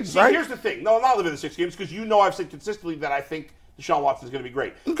 get- games, see, right? Here's the thing. No, I'm not living in the 6 games because you know I've said consistently that I think Deshaun Watson is going to be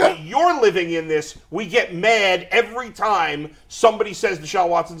great. Okay. But you're living in this. We get mad every time somebody says Deshaun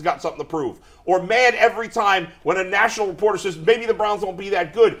Watson's got something to prove. Or mad every time when a national reporter says maybe the Browns won't be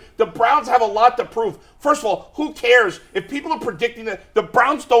that good. The Browns have a lot to prove. First of all, who cares if people are predicting that the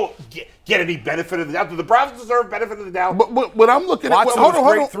Browns don't get any benefit of the doubt? Do the Browns deserve benefit of the doubt? But what I'm looking at, Watson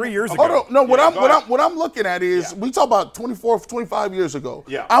was great 3 years ago. Hold on. No, go ahead. what I'm looking at is we talk about 24, 25 years ago.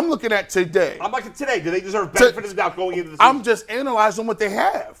 Yeah. I'm looking at today. I'm like today. Do they deserve benefit of the doubt going into the season? I'm just analyzing what they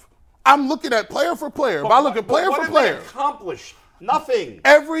have. I'm looking at player for player. If I look at player what for have player, they accomplished? Nothing.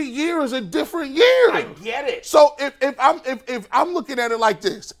 every year is a different year. I get it. So if I'm looking at it like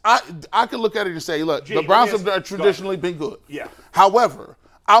this, I can look at it and say, look, Gee, the Browns let me have ask- traditionally been good. Yeah. However,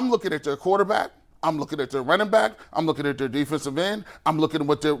 I'm looking at their quarterback. I'm looking at their running back. I'm looking at their defensive end. I'm looking at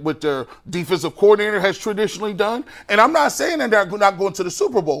what their defensive coordinator has traditionally done. And I'm not saying that they're not going to the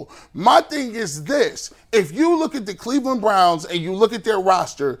Super Bowl. My thing is this. If you look at the Cleveland Browns and you look at their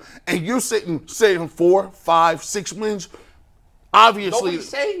roster and you're saying 4, 5, 6 wins, obviously, Nobody's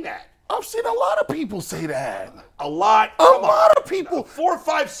saying that. I've seen a lot of people say that. A lot. A lot of people. 4,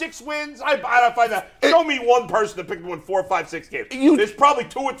 5, 6 wins. I don't find that. Show me one person that picked to win 4, 5, 6 games. There's probably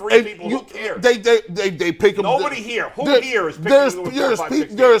 2 or 3 people. Who cares? They pick them. Nobody here. Who here is picking them to win 4, 5, 6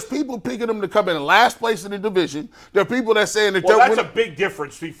 games? There's people picking them to come in last place in the division. There are people that saying that Well, they're that's a winning. big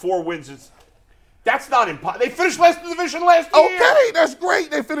difference between 4 wins. That's not impossible. They finished last in the division last year. Okay, that's great.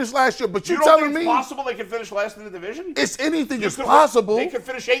 They finished last year, but You you're don't telling think me it's possible they can finish last in the division? it's anything is could- possible. They can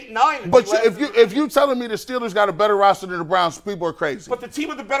finish 8 and 9. And But be last in the if division. you telling me the Steelers got a better roster than the Browns, people are crazy. But the team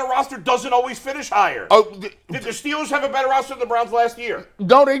with the better roster doesn't always finish higher. Oh, Did the Steelers have a better roster than the Browns last year?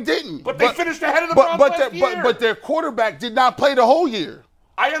 no, they didn't. But they finished ahead of the Browns last year. But their quarterback did not play the whole year.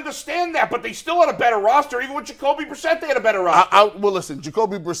 I understand that, but they still had a better roster. Even with Jacoby Brissett, they had a better roster. Well, listen,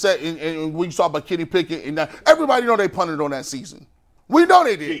 Jacoby Brissett and when you talk about Kenny Pickett, and everybody know they punted on that season. We know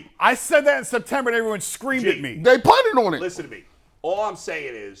they did. Gee, I said that in September and everyone screamed Gee. at me. They punted on it. listen to me. All I'm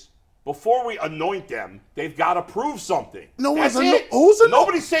saying is, before we anoint them, they've got to prove something. No That's one's it. who's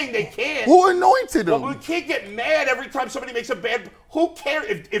Nobody's saying they can't. Who anointed But them? we can't get mad every time somebody makes a bad. Who cares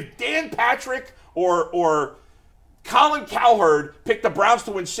if Dan Patrick or Colin Cowherd picked the Browns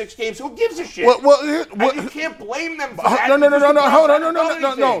to win 6 games? Who gives a shit? And you can't blame them for that. No, because the Browns hold on, haven't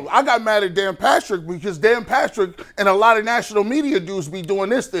done no. anything. I got mad at Dan Patrick because Dan Patrick and a lot of national media dudes be doing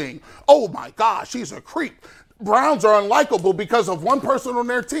this thing. Oh my gosh, he's a creep. Browns are unlikable because of one person on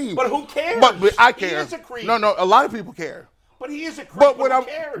their team. But who cares? But I He care. is a creep. No, a lot of people care. But he is a creep. But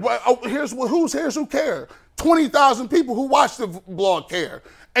Who cares? here's who care. 20,000 people who watch the blog care.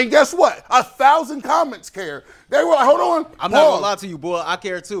 And guess what? 1,000 comments care. They were like, hold on. I'm not gonna lie to you, boy. I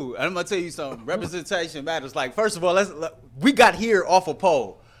care too, and I'm gonna tell you something. Representation matters. Like, first of all, we got here off a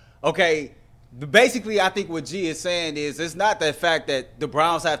poll, okay? Basically, I think what G is saying is it's not the fact that the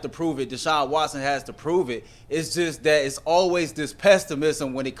Browns have to prove it, Deshaun Watson has to prove it. It's just that it's always this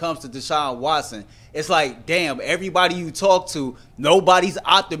pessimism when it comes to Deshaun Watson. It's like, damn, everybody you talk to, nobody's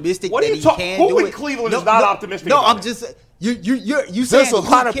optimistic What are that you he talking? can Who do in it. Cleveland is not optimistic? No, about I'm it? just you saying There's a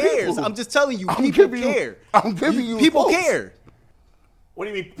lot who of cares? people. I'm just telling you, I'm people giving you- care. I'm giving you people quotes. care. What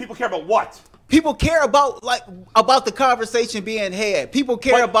do you mean? People care about what? People care about the conversation being had. People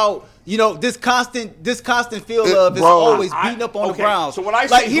care about this constant feel of it's bro, always beating up on the okay, Browns. so when I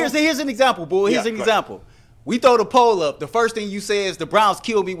like say here's an example, boy. Here's Yeah, an go example. We throw the poll up. The first thing you say is the Browns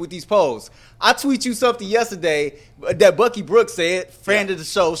kill me with these polls. I tweet you something yesterday that Bucky Brooks said, friend of the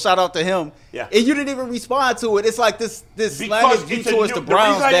show, shout out to him. Yeah. And you didn't even respond to it. It's like this slanted view it's a towards new, the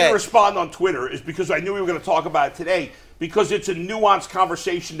Browns reason I didn't that respond on Twitter is because I knew we were going to talk about it today. Because it's a nuanced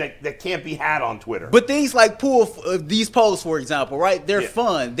conversation that can't be had on Twitter. But things like these polls, for example, right? They're Yeah.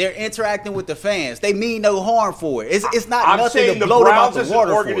 fun. They're interacting with the fans. They mean no harm for it. It's not I'm nothing saying to the blow them out Browns the as an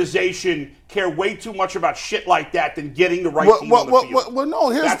water for. organization care way too much about shit like that than getting the right team on the field. Well,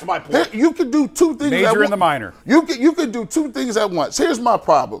 no. That's my point. You can do two things. Major at and once. the minor. You can do two things at once. Here's my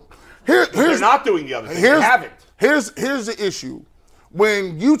problem. They're Here's not doing the other thing. They haven't. Here's the issue.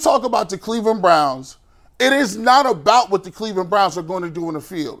 When you talk about the Cleveland Browns, it is not about what the Cleveland Browns are going to do in the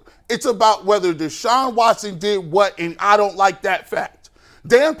field. It's about whether Deshaun Watson did what, and I don't like that fact.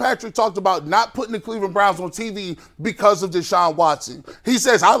 Dan Patrick talked about not putting the Cleveland Browns on TV because of Deshaun Watson. He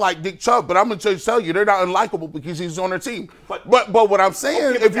says, I like Nick Chubb, but I'm going to tell you, they're not unlikable because he's on their team. But what I'm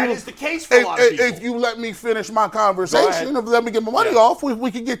saying, okay, that is the case for a lot of people. If you let me finish my conversation, if you let me get my money off,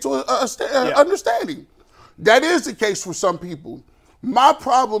 we can get to a understanding. That is the case for some people. My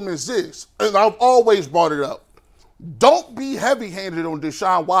problem is this, and I've always brought it up. Don't be heavy-handed on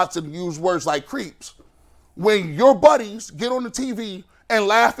Deshaun Watson and use words like creeps when your buddies get on the TV and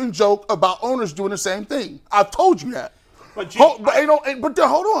laugh and joke about owners doing the same thing. I've told you that. But hold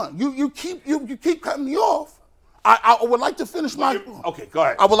on. You keep cutting me off. I would like to finish my. Okay, go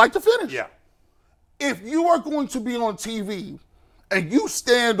ahead. I would like to finish. Yeah. If you are going to be on TV and you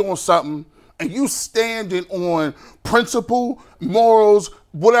stand on something and you standing on principle, morals,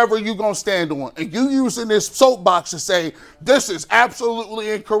 whatever you're going to stand on, and you using this soapbox to say this is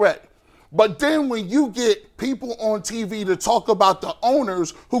absolutely incorrect. But then when you get people on TV to talk about the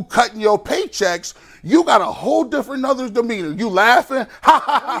owners who cutting your paychecks, you got a whole different other demeanor. You laughing,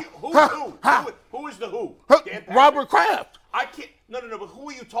 Who is the who? Robert Kraft. I can't. No. But who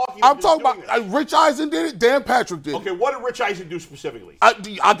are you talking? I'm talking about Rich Eisen did it. Dan Patrick did it. Okay, what did Rich Eisen do specifically?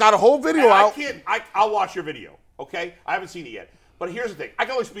 I got a whole video out. I'll watch your video. Okay, I haven't seen it yet. But here's the thing. I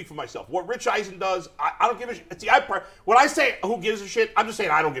can only speak for myself. What Rich Eisen does, I don't give a shit. See, when I say who gives a shit, I'm just saying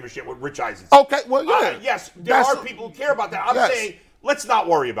I don't give a shit what Rich Eisen says. Okay, well, yeah. Yes, there are people who care about that. I'm saying let's not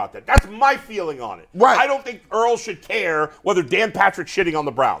worry about that. That's my feeling on it. Right. I don't think Earl should care whether Dan Patrick's shitting on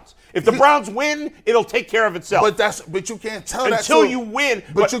the Browns. If the Browns win, it'll take care of itself. But you can't tell that until you win.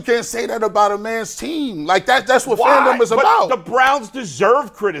 But you can't say that about a man's team. Like that's what fandom is about. The Browns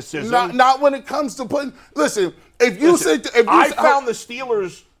deserve criticism. Not when it comes to putting. Listen, I found the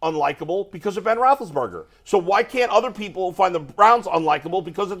Steelers unlikable because of Ben Roethlisberger. So why can't other people find the Browns unlikable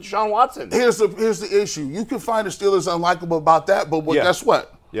because of Deshaun Watson? Here's the issue. You can find the Steelers unlikable about that, but guess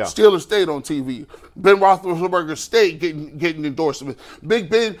what? Yeah. Steelers stayed on TV. Ben Roethlisberger stayed getting endorsements. Big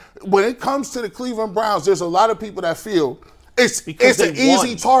Ben, when it comes to the Cleveland Browns, there's a lot of people that feel it's an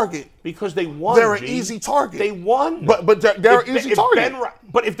easy target. Because they won. They're an easy target. They won. But they're an easy target.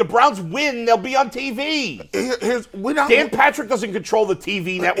 But if the Browns win, they'll be on TV. Dan Patrick doesn't control the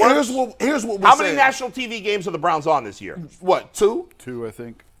TV network. Here's what How many national TV games are the Browns on this year? What, 2? 2, I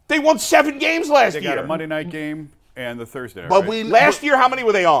think. They won 7 games last year. They got a Monday night game and the Thursday night. But right? Last year, how many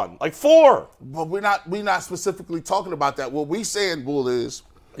were they on? Like 4. But we're not specifically talking about that. What we saying, Bull, is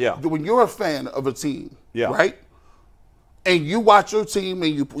when you're a fan of a team, right? And you watch your team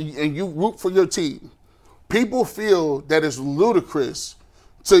and you root for your team, people feel that it's ludicrous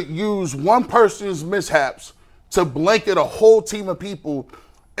to use one person's mishaps to blanket a whole team of people.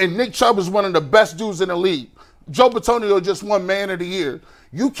 And Nick Chubb is one of the best dudes in the league. Joe Bitonio just won Man of the Year.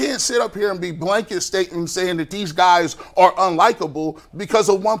 You can't sit up here and be blanket statement saying that these guys are unlikable because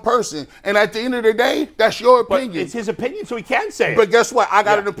of one person. And at the end of the day, that's your opinion. But it's his opinion, so he can say it. But guess what? I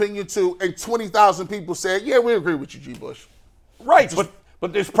got an opinion too, and 20,000 people said, yeah, we agree with you, G. Bush. Right,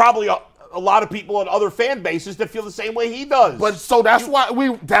 but there's probably a lot of people in other fan bases that feel the same way he does. But so that's why we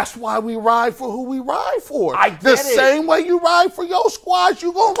ride for who we ride for. I get the it. Same way you ride for your squad,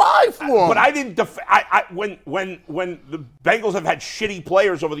 you gonna ride for them. But I didn't. When the Bengals have had shitty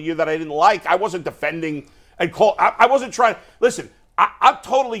players over the year that I didn't like, I wasn't defending and call. I wasn't trying. Listen, I'm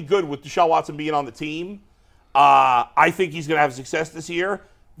totally good with Deshaun Watson being on the team. I think he's gonna have success this year.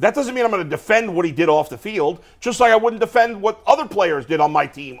 That doesn't mean I'm going to defend what he did off the field, just like I wouldn't defend what other players did on my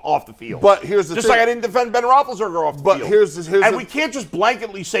team off the field. But here's the just thing. like I didn't defend Ben Roethlisberger off the field. But here's and we can't just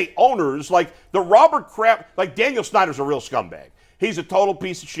blanketly say owners like the Robert Kraft, like Daniel Snyder's a real scumbag. He's a total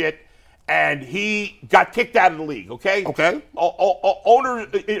piece of shit, and he got kicked out of the league. Okay. Owners,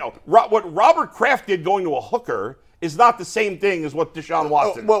 what Robert Kraft did going to a hooker is not the same thing as what Deshaun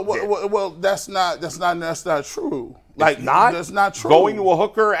Watson did. Well, that's not true. Like, not? That's not true. Going to a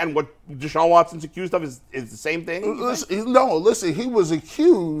hooker and what Deshaun Watson's accused of is the same thing? Listen, he was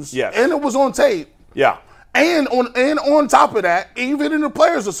accused, yes, and it was on tape. Yeah. And on top of that, even in the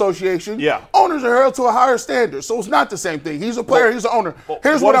Players Association, owners are held to a higher standard. So it's not the same thing. He's a player, he's an owner.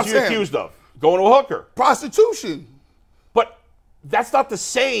 Here's what I'm saying. What is he accused of? Going to a hooker. Prostitution. But that's not the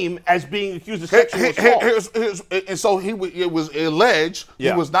same as being accused of sexual assault. And so it was alleged.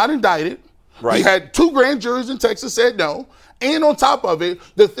 He was not indicted. Right. He had 2 grand juries in Texas said no. And on top of it,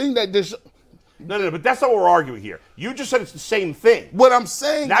 the thing that No, but that's not what we're arguing here. You just said it's the same thing. What I'm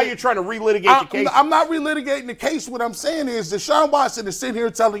saying Now you're trying to relitigate the case. I'm not relitigating the case. What I'm saying is Deshaun Watson is sitting here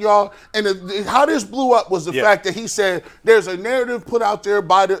telling y'all, and how this blew up was the fact that he said there's a narrative put out there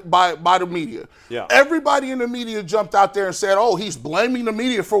by the media. Yeah. Everybody in the media jumped out there and said, "Oh, he's blaming the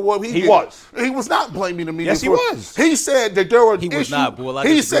media for what he did." Was. He was not blaming the media. Yes, he was. He said that there were He issues. was not, Bull. I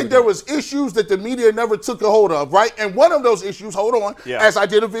He disagree said with there that. was issues that the media never took a hold of, right? And one of those issues, hold on, as I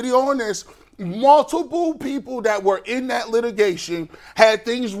did a video on this, multiple people that were in that litigation had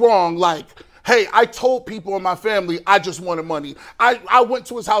things wrong, like, hey, I told people in my family I just wanted money. I went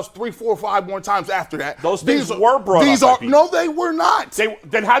to his house 3, 4, 5 more times after that. Those things were brought up by people. No, they were not.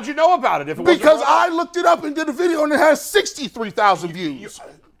 Then how'd you know about it? If it wasn't Because brought up? I looked it up and did a video and it has 63,000 views.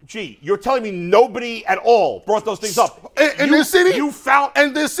 Gee, you're telling me nobody at all brought those things up In this city? You found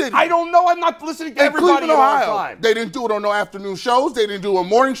In this city. I don't know. I'm not listening to In everybody Cleveland, all the Ohio. time. They didn't do it on no afternoon shows. They didn't do it on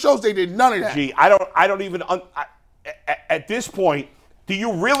morning shows. They did none of that. Gee, I don't even. At this point, do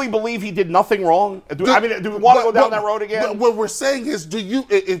you really believe he did nothing wrong? Do we want to go down that road again? But what we're saying is,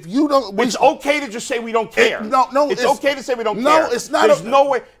 if you don't, It's okay to just say we don't care. It's okay to say we don't care. No, it's not. There's no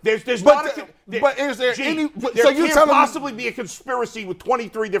way. There's not. But is there any? There So you can't telling me? possibly be a conspiracy with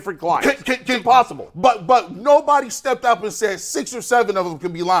 23 different clients. It's impossible. But nobody stepped up and said 6 or 7 of them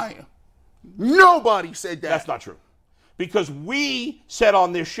could be lying. Nobody said that. That's not true. Because we said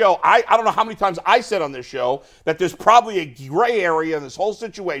on this show, I don't know how many times I said on this show that there's probably a gray area in this whole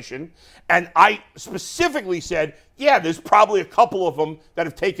situation. And I specifically said, yeah, there's probably a couple of them that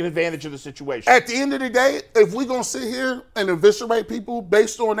have taken advantage of the situation. At the end of the day, if we're going to sit here and eviscerate people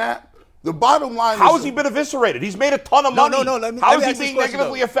based on that, the bottom line How has he been eviscerated? He's made a ton of money. How is he being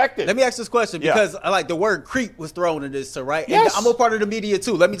negatively affected? Let me ask this question because I like the word creep was thrown in this, right? Yes. And I'm a part of the media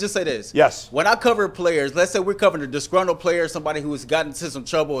too. Let me just say this. Yes. When I cover players, let's say we're covering a disgruntled player, somebody who has gotten into some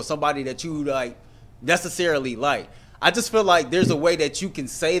trouble, or somebody that you like necessarily like. I just feel like there's a way that you can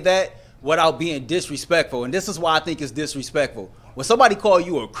say that without being disrespectful, and this is why I think it's disrespectful. When somebody call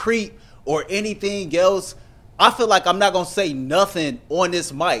you a creep or anything else, I feel like I'm not going to say nothing on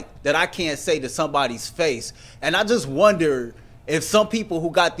this mic that I can't say to somebody's face. And I just wonder if some people who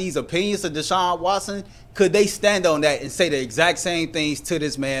got these opinions of Deshaun Watson, could they stand on that and say the exact same things to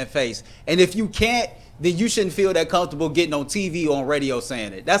this man's face? And if you can't, then you shouldn't feel that comfortable getting on TV or on radio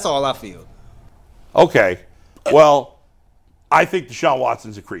saying it. That's all I feel. Okay. Well, I think Deshaun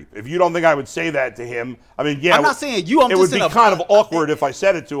Watson's a creep. If you don't think I would say that to him, I mean, yeah. I'm not saying you. It would be kind of awkward if I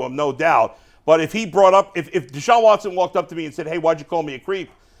said it to him, no doubt. But if he brought up, if Deshaun Watson walked up to me and said, hey, why'd you call me a creep?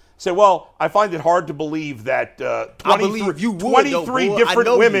 I said, well, I find it hard to believe that 23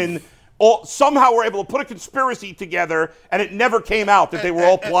 different women all somehow were able to put a conspiracy together and it never came out that they were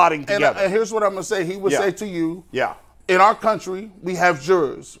all plotting together. And here's what I'm going to say. He would say to you, yeah, in our country, we have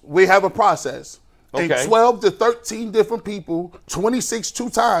jurors. We have a process. Okay. And 12 to 13 different people, 26 2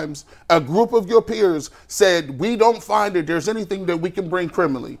 times, a group of your peers said, we don't find that there's anything that we can bring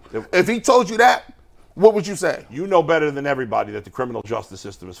criminally. If he told you that, what would you say? You know better than everybody that the criminal justice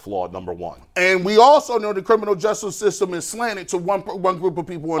system is flawed, number one. And we also know the criminal justice system is slanted to one group of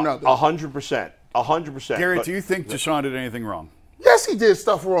people or another. 100%. 100%. Gary, do you think Deshaun did anything wrong? Yes, he did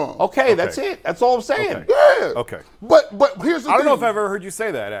stuff wrong. Okay, that's it. That's all I'm saying. Okay. Yeah. Okay. But here's the thing. I don't know if I've ever heard you say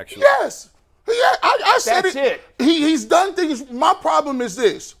that, actually. Yes. Yeah, I said That's it. He's done things. My problem is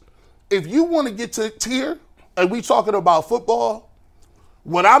this. If you want to get to here and we talking about football,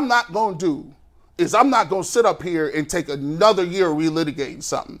 what I'm not going to do is I'm not going to sit up here and take another year relitigating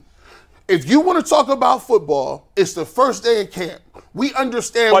something. If you want to talk about football, it's the first day of camp. We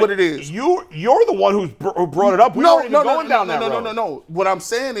understand what it is. You're the one who brought it up. We weren't even going down that road. No. What I'm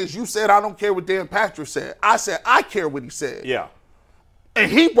saying is you said I don't care what Dan Patrick said. I said I care what he said. Yeah. And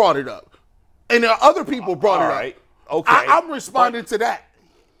he brought it up. And there are other people brought it up. All right. Okay. I'm responding to that.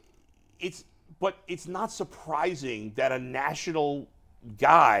 But it's not surprising that a national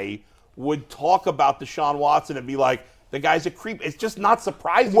guy would talk about Deshaun Watson and be like, the guy's a creep. It's just not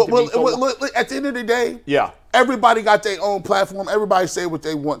surprising to me. Look, at the end of the day, yeah, everybody got their own platform. Everybody say what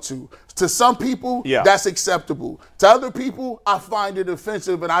they want to. To some people, yeah, that's acceptable. To other people, I find it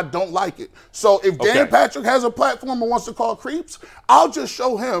offensive and I don't like it. So if Dan Patrick has a platform and wants to call creeps, I'll just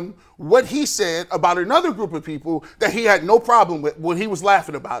show him what he said about another group of people that he had no problem with when he was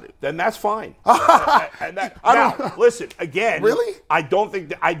laughing about it. Then that's fine. Now, listen, again, really? I don't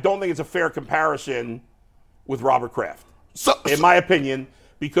think it's a fair comparison with Robert Kraft, in my opinion,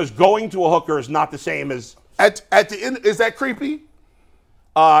 because going to a hooker is not the same as at the end. Is that creepy?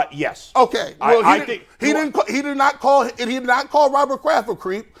 Yes. Okay. Well, he did not call Robert Kraft a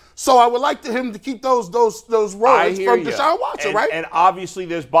creep. So I would like him to keep those words from Deshaun Watson, right? And obviously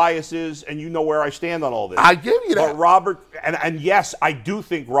there's biases, and you know where I stand on all this. I give you that. But Robert, and yes, I do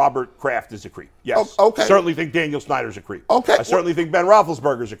think Robert Kraft is a creep. Yes. Okay. I certainly think Daniel Snyder's a creep. Okay. I certainly think Ben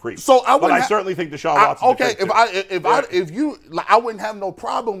Roethlisberger's a creep. So I certainly think Deshaun Watson's a creep. I wouldn't have no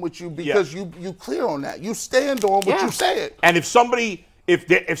problem with you because you clear on that. You stand on what you said. And if somebody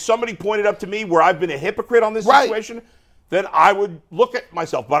pointed up to me where I've been a hypocrite on this situation, then I would look at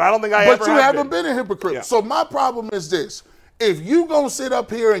myself. But I don't think I ever have been. But you haven't been a hypocrite. Yeah. So my problem is this. If you gonna sit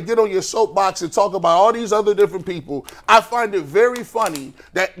up here and get on your soapbox and talk about all these other different people, I find it very funny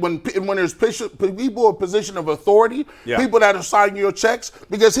that when there's people in position of authority, people that are signing your checks,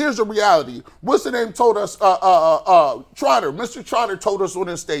 because here's the reality. What's the name told us? Trotter. Mr. Trotter told us on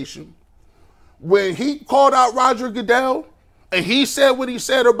this station when he called out Roger Goodell and he said what he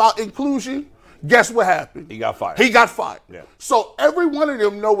said about inclusion. Guess what happened? He got fired. Yeah. So every one of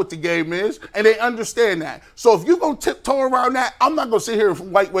them know what the game is, and they understand that. So if you're going to tiptoe around that, I'm not going to sit here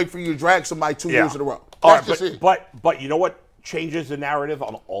and wait for you to drag somebody 2 years in a row. That's just it. But you know what changes the narrative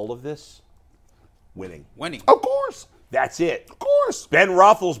on all of this? Winning. Of course. That's it. Of course. Ben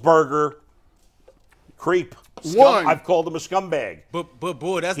Roethlisberger, creep. I've called him a scumbag. But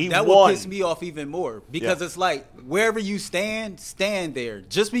boy, that would piss me off even more because it's like wherever you stand there.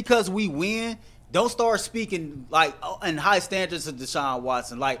 Just because we win, don't start speaking like in high standards of Deshaun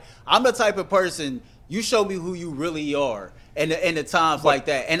Watson. Like I'm the type of person, you show me who you really are and the times like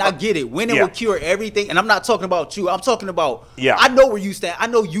that. And I get it. Winning will cure everything. And I'm not talking about you. I'm talking about I know where you stand. I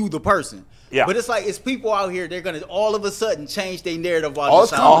know you the person. Yeah. But it's like it's people out here, they're gonna all of a sudden change their narrative about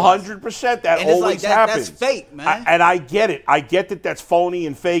Deshaun. 100%. That always happens. That's fake, man. And I get it. I get that that's phony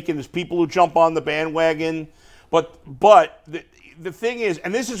and fake, and there's people who jump on the bandwagon. But the thing is,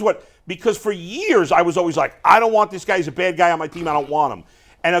 and this is what, because for years I was always like, I don't want this guy. He's a bad guy on my team. I don't want him.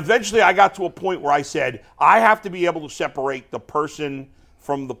 And eventually I got to a point where I said, I have to be able to separate the person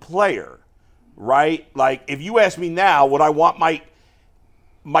from the player, right? Like if you ask me now, would I want my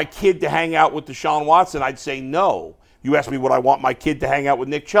kid to hang out with Deshaun Watson, I'd say no. You ask me, would I want my kid to hang out with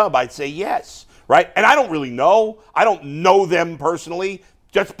Nick Chubb? I'd say yes, right? And I don't really know. I don't know them personally,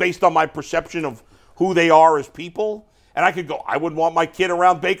 just based on my perception of who they are as people. And I could go, I wouldn't want my kid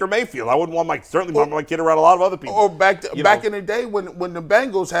around Baker Mayfield. I wouldn't want certainly want my kid around a lot of other people. Or back in the day when the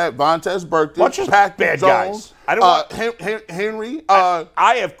Bengals had Vontaze Burfict, Patrick Jones, Henry.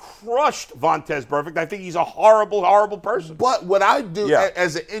 I have crushed Vontaze Burfict. I think he's a horrible, horrible person. But what I do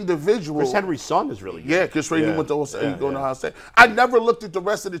as an individual, Chris Henry's son is really good. Yeah, Chris Henry went to Ohio State. I never looked at the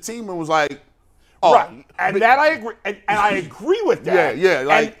rest of the team and was like, right, and that I agree, and I agree with that.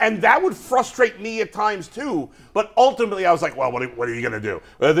 Yeah. And that would frustrate me at times too. But ultimately, I was like, well, what are you going to do?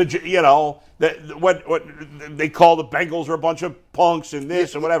 What they call the Bengals are a bunch of punks and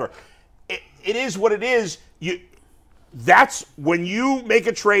this and whatever. It is what it is. That's when you make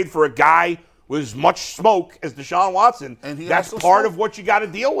a trade for a guy with as much smoke as Deshaun Watson. And that's part of what you got to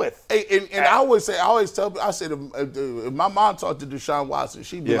deal with. And I always tell people, I said, if my mom talked to Deshaun Watson,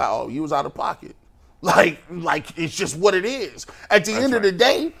 she'd be like, oh, you was out of pocket. Like it's just what it is. At the end of the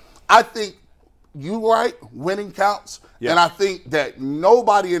day, I think you're right, winning counts. Yeah. And I think that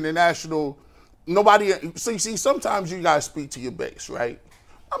nobody in the national, see, sometimes you guys speak to your base, right?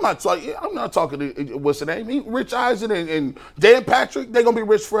 I'm not talking to, what's the name? Rich Eisen and Dan Patrick, they're going to be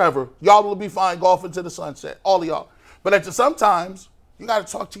rich forever. Y'all will be fine golfing to the sunset, all of y'all. But sometimes you got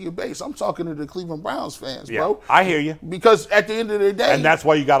to talk to your base. I'm talking to the Cleveland Browns fans, bro. I hear you. Because at the end of the day. And that's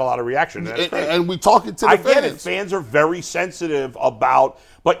why you got a lot of reaction. And we talking to the fans. I get it. Fans are very sensitive about,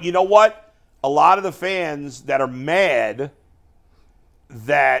 but you know what? A lot of the fans that are mad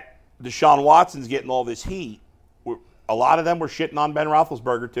that Deshaun Watson's getting all this heat, a lot of them were shitting on Ben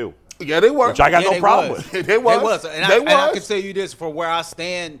Roethlisberger too. Yeah, they were. Which I got no problem with. They was. And I can tell you this, for where I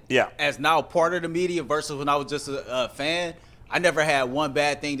stand as now part of the media versus when I was just a fan, I never had one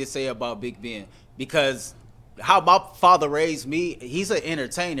bad thing to say about Big Ben, because how my father raised me, he's an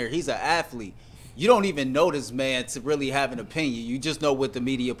entertainer. He's an athlete. You don't even know this man to really have an opinion. You just know what the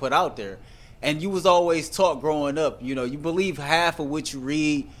media put out there. And you was always taught growing up, you believe half of what you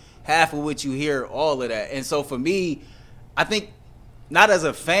read, half of what you hear, all of that. And so for me, I think not as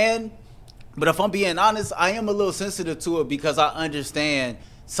a fan, but if I'm being honest, I am a little sensitive to it because I understand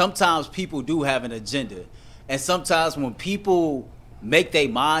sometimes people do have an agenda. And sometimes when people make their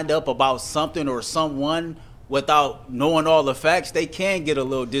mind up about something or someone without knowing all the facts, they can get a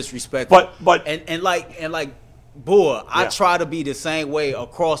little disrespectful. But I try to be the same way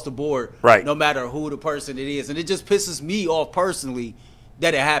across the board, no matter who the person it is. And it just pisses me off personally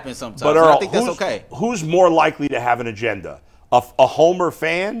that it happens sometimes. But And Earl, I think that's okay. Who's more likely to have an agenda? A Homer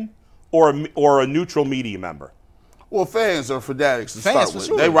fan or a neutral media member? Well, fans are fanatics to Fans, start with. for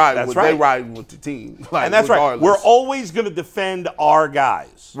sure. They ride That's with right. they ride with the team. Like, And that's right. regardless. We're always going to defend our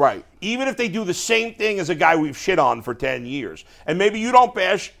guys. Right. Even if they do the same thing as a guy we've shit on for 10 years. And maybe you don't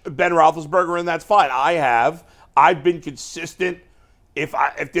bash Ben Roethlisberger, and that's fine. I have. I've been consistent. If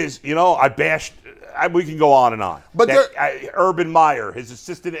there's, I bashed. We can go on and on. But Urban Meyer, his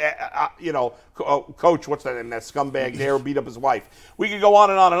assistant, coach, what's that name? That scumbag there who beat up his wife. We could go on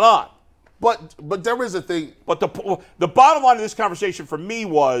and on and on. But there is a thing. But the bottom line of this conversation for me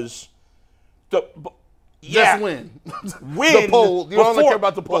was Just win. Win. The poll. You don't care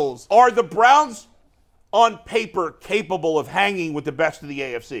about the polls. Are the Browns on paper capable of hanging with the best of the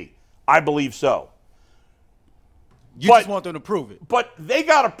AFC? I believe so. You just want them to prove it. But they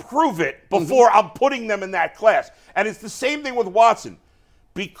got to prove it before I'm putting them in that class. And it's the same thing with Watson.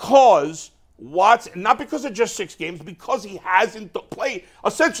 Because Watson, not because of just 6 games, because he hasn't played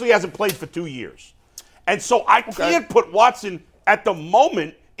for 2 years. And so I can't put Watson at the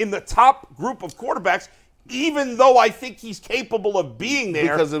moment in the top group of quarterbacks, even though I think he's capable of being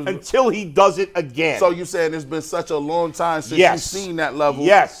there until he does it again. So you're saying it's been such a long time since Yes. you've seen that level.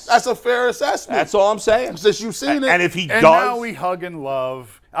 Yes. That's a fair assessment. That's all I'm saying. Since you've seen it. And if he And does. now we hug and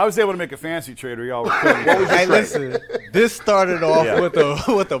love. I was able to make a fancy trade where y'all were killing. Hey, listen, this started off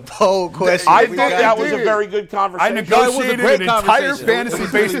with a poll question. I We think got that to- was a very good I conversation. negotiated great an entire conversation. fantasy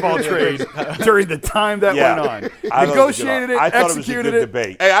baseball trade during the time that went on. I Negotiated it, thought it was a executed good it.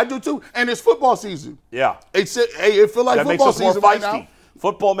 debate. Hey, I do too. And it's football season. Yeah. It feel like That makes football us more season right feisty. now.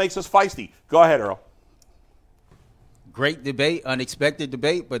 Football makes us feisty. Go ahead, Earl. Great debate, unexpected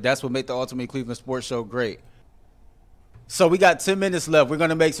debate, but that's what made the Ultimate Cleveland Sports Show great. So we got 10 minutes left. We're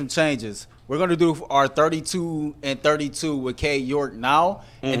going to make some changes. We're going to do our 32 and 32 with K. York now,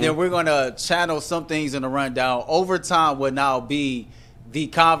 and then we're going to channel some things in the rundown. Overtime will now be the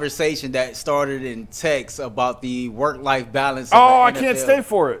conversation that started in text about the work-life balance of Oh, I the can't NFL. stay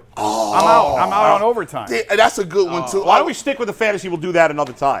for it. I'm out on overtime. Yeah, that's a good one too. Why don't we stick with the fantasy? We'll do that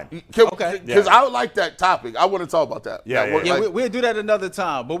another time. Okay. Because I would like that topic. I want to talk about that. Yeah, That yeah, work yeah. Yeah, life- we'll do that another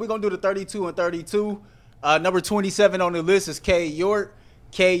time. But we're going to do the 32 and 32. Number 27 on the list is K. York.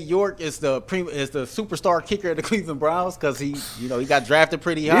 K. York is the superstar kicker of the Cleveland Browns because he got drafted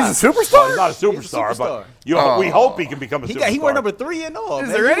pretty high. He's a Well, superstar? he's not a He's a superstar, superstar. but we hope he can become a superstar. He went number 3 and all. Is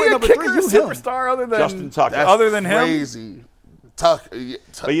man. there He any went number kicker 3, a you him. superstar other than Justin Tucker. other than him? Crazy. Tucker.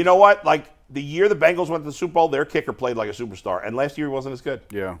 But you know what? Like the year the Bengals went to the Super Bowl, their kicker played like a superstar, and last year he wasn't as good.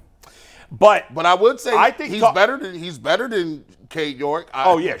 Yeah. But But I would say I think he's better than Kate York.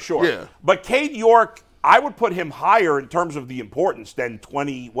 Oh yeah, sure. Yeah. But Cade York, I would put him higher in terms of the importance than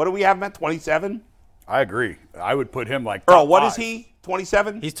 20. What do we have him at? 27. I agree. I would put him like Earl, top what five. is he?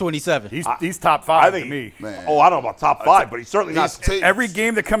 27. He's 27. He's top 5 I think to me. Man. Oh, I don't know about top 5, but he's certainly not. Every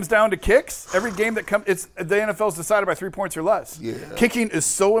game that comes down to kicks, every game that comes, it's the NFL's decided by 3 points or less. Yeah. Kicking is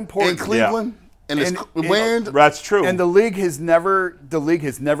so in important. Cleveland and it's And- wind. That's true. And the league has never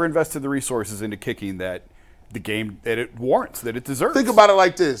invested the resources into kicking that it warrants, that it deserves. Think about it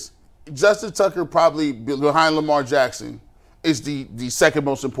like this: Justin Tucker probably behind Lamar Jackson is the second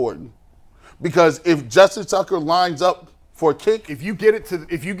most important, because if Justin Tucker lines up for a kick, if you get it to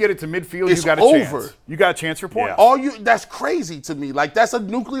midfield, It's you got a over. chance. You got a chance for points. Yeah. that's crazy to me. Like, that's a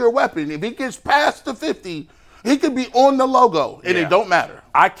nuclear weapon. If he gets past the 50, he could be on the logo, and Yeah. it don't matter.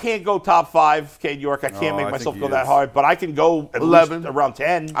 I can't go top 5, Cade York. I can't Oh, make I myself think go he that is. hard, but I can go at 11. least around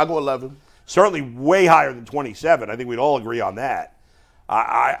 10. I go 11. Certainly way higher than 27. I think we'd all agree on that.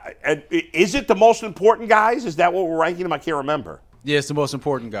 And is it the most important guys? Is that what we're ranking him? I can't remember. Yeah, it's the most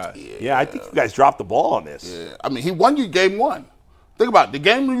important guy. Yeah, I think you guys dropped the ball on this. Yeah. I mean, he won you game 1. Think about it. The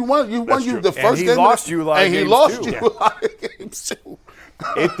game you won That's you true. the And first he game. lost you a lot of and he games, lost too. you a lot of games too.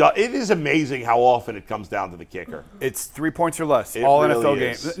 It is amazing how often it comes down to the kicker. It's 3 points or less. It All really NFL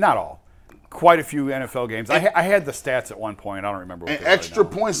is. games. Not all. Quite a few NFL games. I had the stats at one point. I don't remember what And they are right extra now.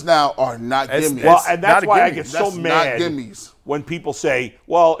 points now are not It's- gimmies. Well, It's and that's not a why I gimme. get so That's not mad gimmies. when people say,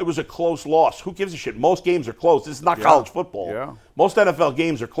 well, it was a close loss. Who gives a shit? Most games are close. This is not college football. Yeah. Most NFL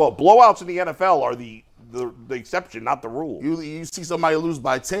games are close. Blowouts in the NFL are the exception, not the rule. You see somebody lose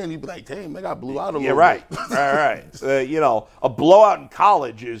by 10, you be like, damn, they got blew out a Yeah, little right. bit. right. A blowout in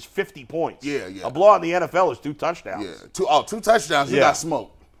college is 50 points. Yeah, yeah. A blowout in the NFL is 2 touchdowns. Yeah, two touchdowns, you Yeah. got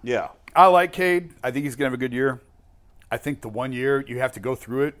smoked. Yeah. I like Cade. I think he's going to have a good year. I think the 1 year you have to go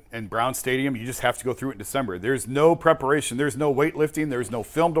through it in Brown Stadium, you just have to go through it in December. There's no preparation. There's no weightlifting. There's no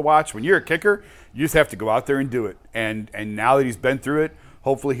film to watch. When you're a kicker, you just have to go out there and do it. And now that he's been through it,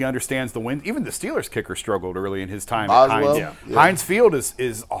 Hopefully he understands the wind. Even the Steelers kicker struggled early in his time Boswell? at Heinz. Yeah. Heinz Field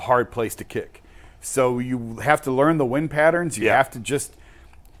is a hard place to kick. So you have to learn the wind patterns. You have to just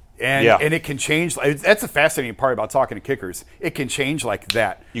and it can change. That's the fascinating part about talking to kickers. It can change like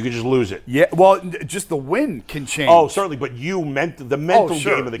that. You can just lose it. Yeah, well, just the wind can change. Oh, certainly, but the mental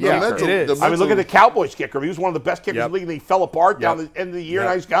sure. game of the Yeah, kicker. it is. I mean, look at the Cowboys kicker. He was one of the best kickers in the league, and he fell apart down the end of the year, and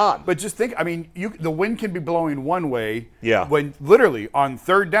now he's gone. But just think, I mean, the wind can be blowing one way. Yeah. When literally on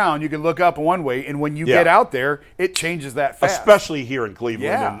third down, you can look up one way, and when you get out there, it changes that fast. Especially here in Cleveland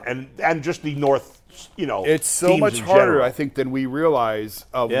Yeah. and just the North. It's so teams much in harder, general. I think, than we realize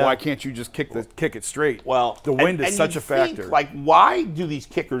of why can't you just kick it straight? Well, the wind is and such you a factor. Think, why do these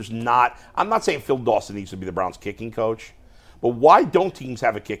kickers not? I'm not saying Phil Dawson needs to be the Browns' kicking coach, but why don't teams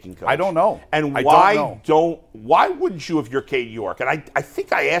have a kicking coach? I don't know. And I why don't know. Why wouldn't you if you're Cade York? And I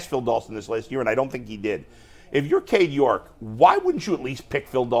think I asked Phil Dawson this last year, and I don't think he did. If you're Cade York, why wouldn't you at least pick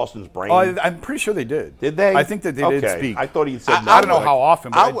Phil Dawson's brain? I'm pretty sure they did. Did they? I think that they did Okay. speak. I thought he said no. I don't know how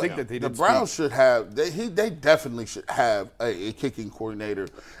often, but I think that they The did Browns speak. should have. They definitely should have a kicking coordinator.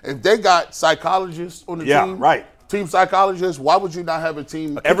 If they got psychologists on the team, right. Team psychologists, why would you not have a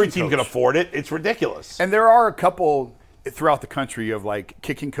team? Every kicking team can coach? afford it. It's ridiculous. And there are a couple throughout the country of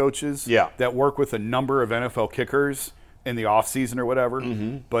kicking coaches that work with a number of NFL kickers in the offseason or whatever.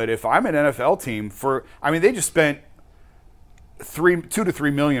 Mm-hmm. But if I'm an NFL team they just spent $2 to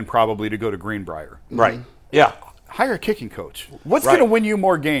 $3 million probably to go to Greenbrier. Right. Yeah. Hire a kicking coach. What's going to win you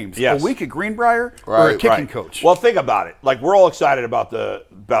more games? Yes. A week at Greenbrier or a kicking coach? Well, think about it. We're all excited about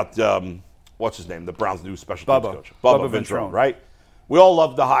what's his name? The Browns' new special teams coach, Bubba Ventrone, right? We all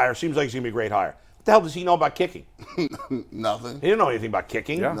love the hire. Seems like he's gonna be a great hire. What the hell does he know about kicking? Nothing. He didn't know anything about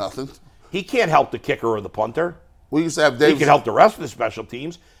kicking. Yeah. Nothing. He can't help the kicker or the punter. We used to have He Dave. can help the rest of the special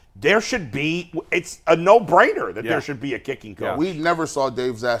teams. There should be. It's a no-brainer that there should be a kicking coach. We never saw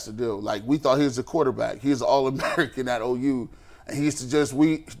Dave Zasser deal. We thought he was a quarterback. He was All-American at OU. And he used to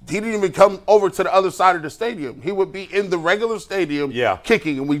he didn't even come over to the other side of the stadium. He would be in the regular stadium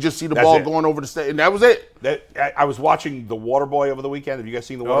kicking, and we just see the That's ball it. going over the stadium. And that was it. I was watching The Waterboy over the weekend. Have you guys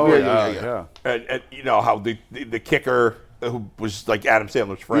seen The Oh, Waterboy? yeah. And you know how the kicker who was like Adam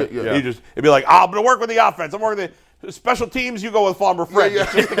Sandler's friend. Yeah. It'd be like, I'm going to work with the offense. I'm working the special teams. You go with Farmer Fred. Yeah.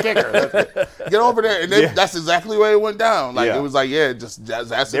 It's just the kicker. That's it. Get over there. And that's exactly where it went down. It was just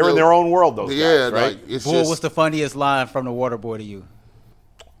that's They're in their own world, those guys, right? It's Bull, what's the funniest line from the Waterboy to you?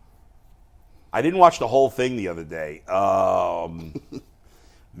 I didn't watch the whole thing the other day.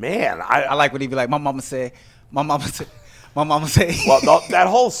 Man, I like when he be like, my mama said. Well, that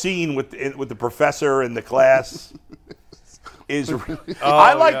whole scene with the professor in the class is.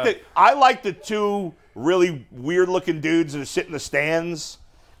 I like the two really weird looking dudes that sit in the stands,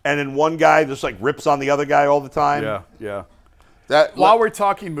 and then one guy just rips on the other guy all the time. Yeah. that. While we're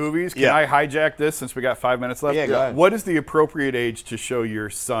talking movies, can Yeah. I hijack this since we got 5 minutes left? Yeah, go ahead. What is the appropriate age to show your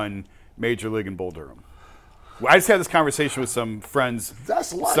son Major League in Bull Durham? I just had this conversation with some friends,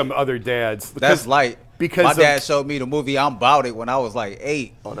 That's light. some other dads. That's light. because my of- dad showed me the movie I'm About It when I was like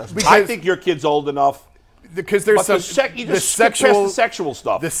 8. Oh, that's I think your kid's old enough. Because there's But some you just skip past the sexual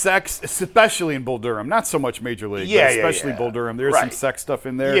stuff. the sex, especially in Bull Durham, not so much Major League, Yeah, but yeah, especially yeah. Bull Durham. There's some Right. sex stuff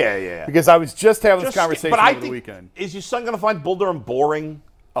in there. Yeah. Because I was just having Just this conversation but I over the think, weekend. Is your son going to find Bull Durham boring?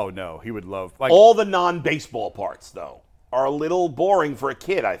 Oh no, he would love All the non-baseball parts, though, are a little boring for a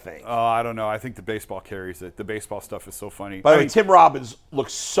kid, I think. I don't know. I think the baseball carries it. The baseball stuff is so funny. By the I way, mean- Tim Robbins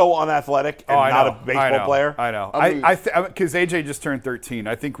looks so unathletic and I not know, a baseball player. I know. I mean- Because AJ just turned 13.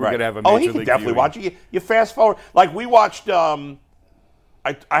 I think we're Right. gonna have a Oh, Major he League can definitely viewing. watch it. You fast forward. Like we watched.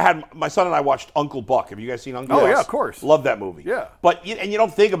 I had my son and I watched Uncle Buck. Have you guys seen Uncle? Oh, Buck? yeah, of course. Love that movie. Yeah. But you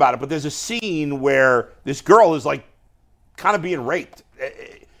don't think about it. But there's a scene where this girl is like kind of being raped.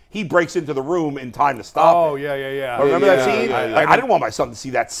 He breaks into the room in time to stop. Oh it. yeah. Remember Yeah, that scene? yeah, yeah. Like, I didn't want my son to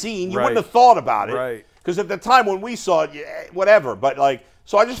see that scene. You Right. wouldn't have thought about it. Right. Because at the time when we saw it, whatever. But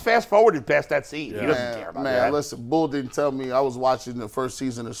so I just fast forwarded past that scene. He doesn't care about that. Listen, Bull didn't tell me I was watching the first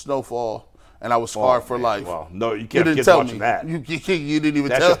season of Snowfall, and I was scarred for life. Well, no, you You can't have didn't kids tell watching me. that. You didn't even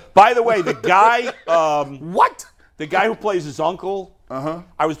That's tell. it. By the way, the guy, What? the guy who plays his uncle.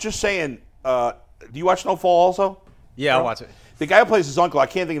 I was just saying. Do you watch Snowfall also? Yeah, I watch it. The guy who plays his uncle, I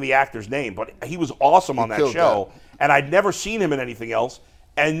can't think of the actor's name, but he was awesome on that killed show, and I'd never seen him in anything else.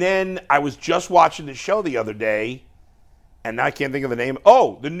 And then I was just watching the show the other day, and now I can't think of the name.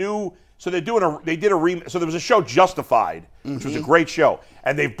 Oh, the new. So they did a so there was a show Justified, which was a great show,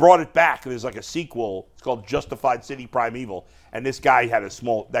 and they've brought it back. There's like a sequel. It's called Justified City Primeval, and this guy had a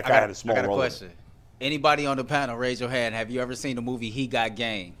small. That guy had a small I got a role in it. question. Anybody on the panel, raise your hand. Have you ever seen the movie He Got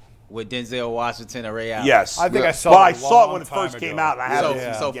Game? with Denzel Washington and Ray Allen. Yes. I think I saw But it I a saw it long when it time first came ago. out, and I had So,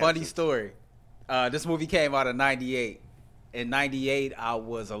 to so get funny it. story. This movie came out in '98. In '98, I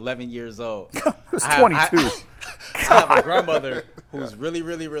was 11 years old. I was have- 22. I have a grandmother who's really,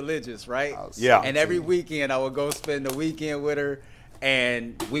 really religious, right? Yeah. And every weekend, I would go spend the weekend with her,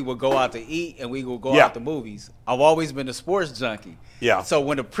 and we would go out to eat, and we would go Yeah. out to movies. I've always been a sports junkie. Yeah. So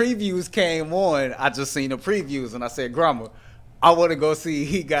when the previews came on, I just seen the previews, and I said, Grandma, I want to go see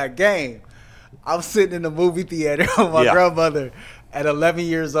He Got Game. I'm sitting in the movie theater with my Yeah. grandmother at 11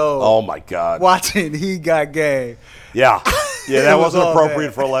 years old. Oh, my God. Watching He Got Game. Yeah. Yeah, that It was wasn't all appropriate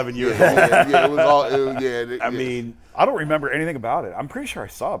bad. for 11 years old. Yeah, it was all. I mean, I don't remember anything about it. I'm pretty sure I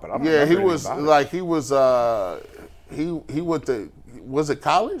saw it, but I don't yeah, remember he anything was about it. like he went to, was it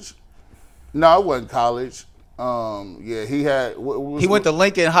college? No, it wasn't college. Yeah, he had. He went to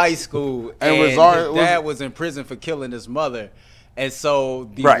Lincoln High School, And and was his already- dad was in prison for killing his mother. And so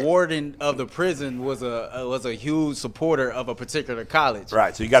the Right. warden of the prison was a huge supporter of a particular college.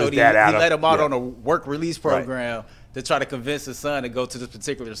 Right, so he got his dad out He of- let him out yeah. on a work release program to try to convince his son to go to this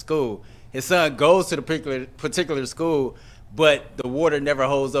particular school. His son goes to the particular school, but the warden never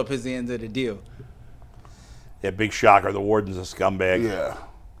holds up his end of the deal. yeah, big shocker. The warden's a scumbag. Yeah,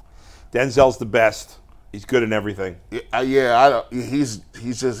 Denzel's the best. He's good in everything. I don't. He's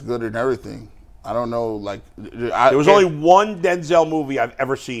just good in everything. I don't know. Like There was only one Denzel movie I've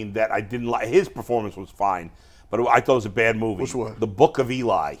ever seen that I didn't like. His performance was fine, but I thought it was a bad movie. Which one? The Book of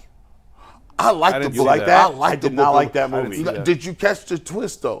Eli. I like I the didn't book. see like that? I like I the did not book like of- that I didn't movie. see that. Did you catch the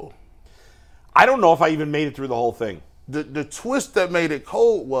twist though? I don't know if I even made it through the whole thing. The twist that made it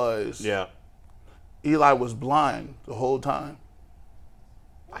cold was Yeah. Eli was blind the whole time.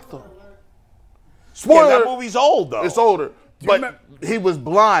 I thought. Spoiler. Yeah, that movie's old though. It's older, but remember- he was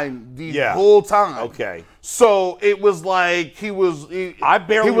blind the Yeah. whole time. Okay. So it was like he was. I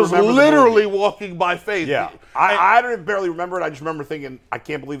barely He was remember the literally movie. walking by faith. Yeah. I don't barely remember it. I just remember thinking, I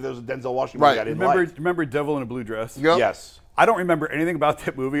can't believe there was a Denzel Washington movie Right. I didn't Remember Devil in a Blue Dress? Yep. Yes. I don't remember anything about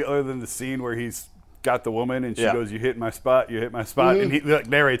that movie other than the scene where he's got the woman and she Yeah. goes, "You hit my spot, you hit my spot," Mm-hmm. and he like,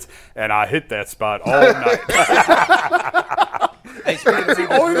 narrates, "And I hit that spot all night." Hey, speaking of movies,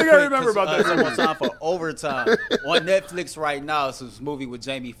 only real thing I quick, remember 'cause, about that it's movie. almost time for overtime. On Netflix right now, it's this movie with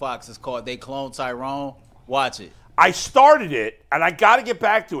Jamie Foxx. It's called They Clone Tyrone. Watch it. I started it, and I got to get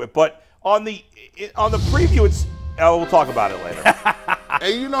back to it, but on the preview, it's. Oh, we'll talk about it later.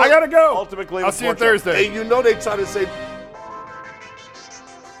 And you know, I gotta go. Ultimately, I'll see you unfortunately. Thursday. And you know they try to say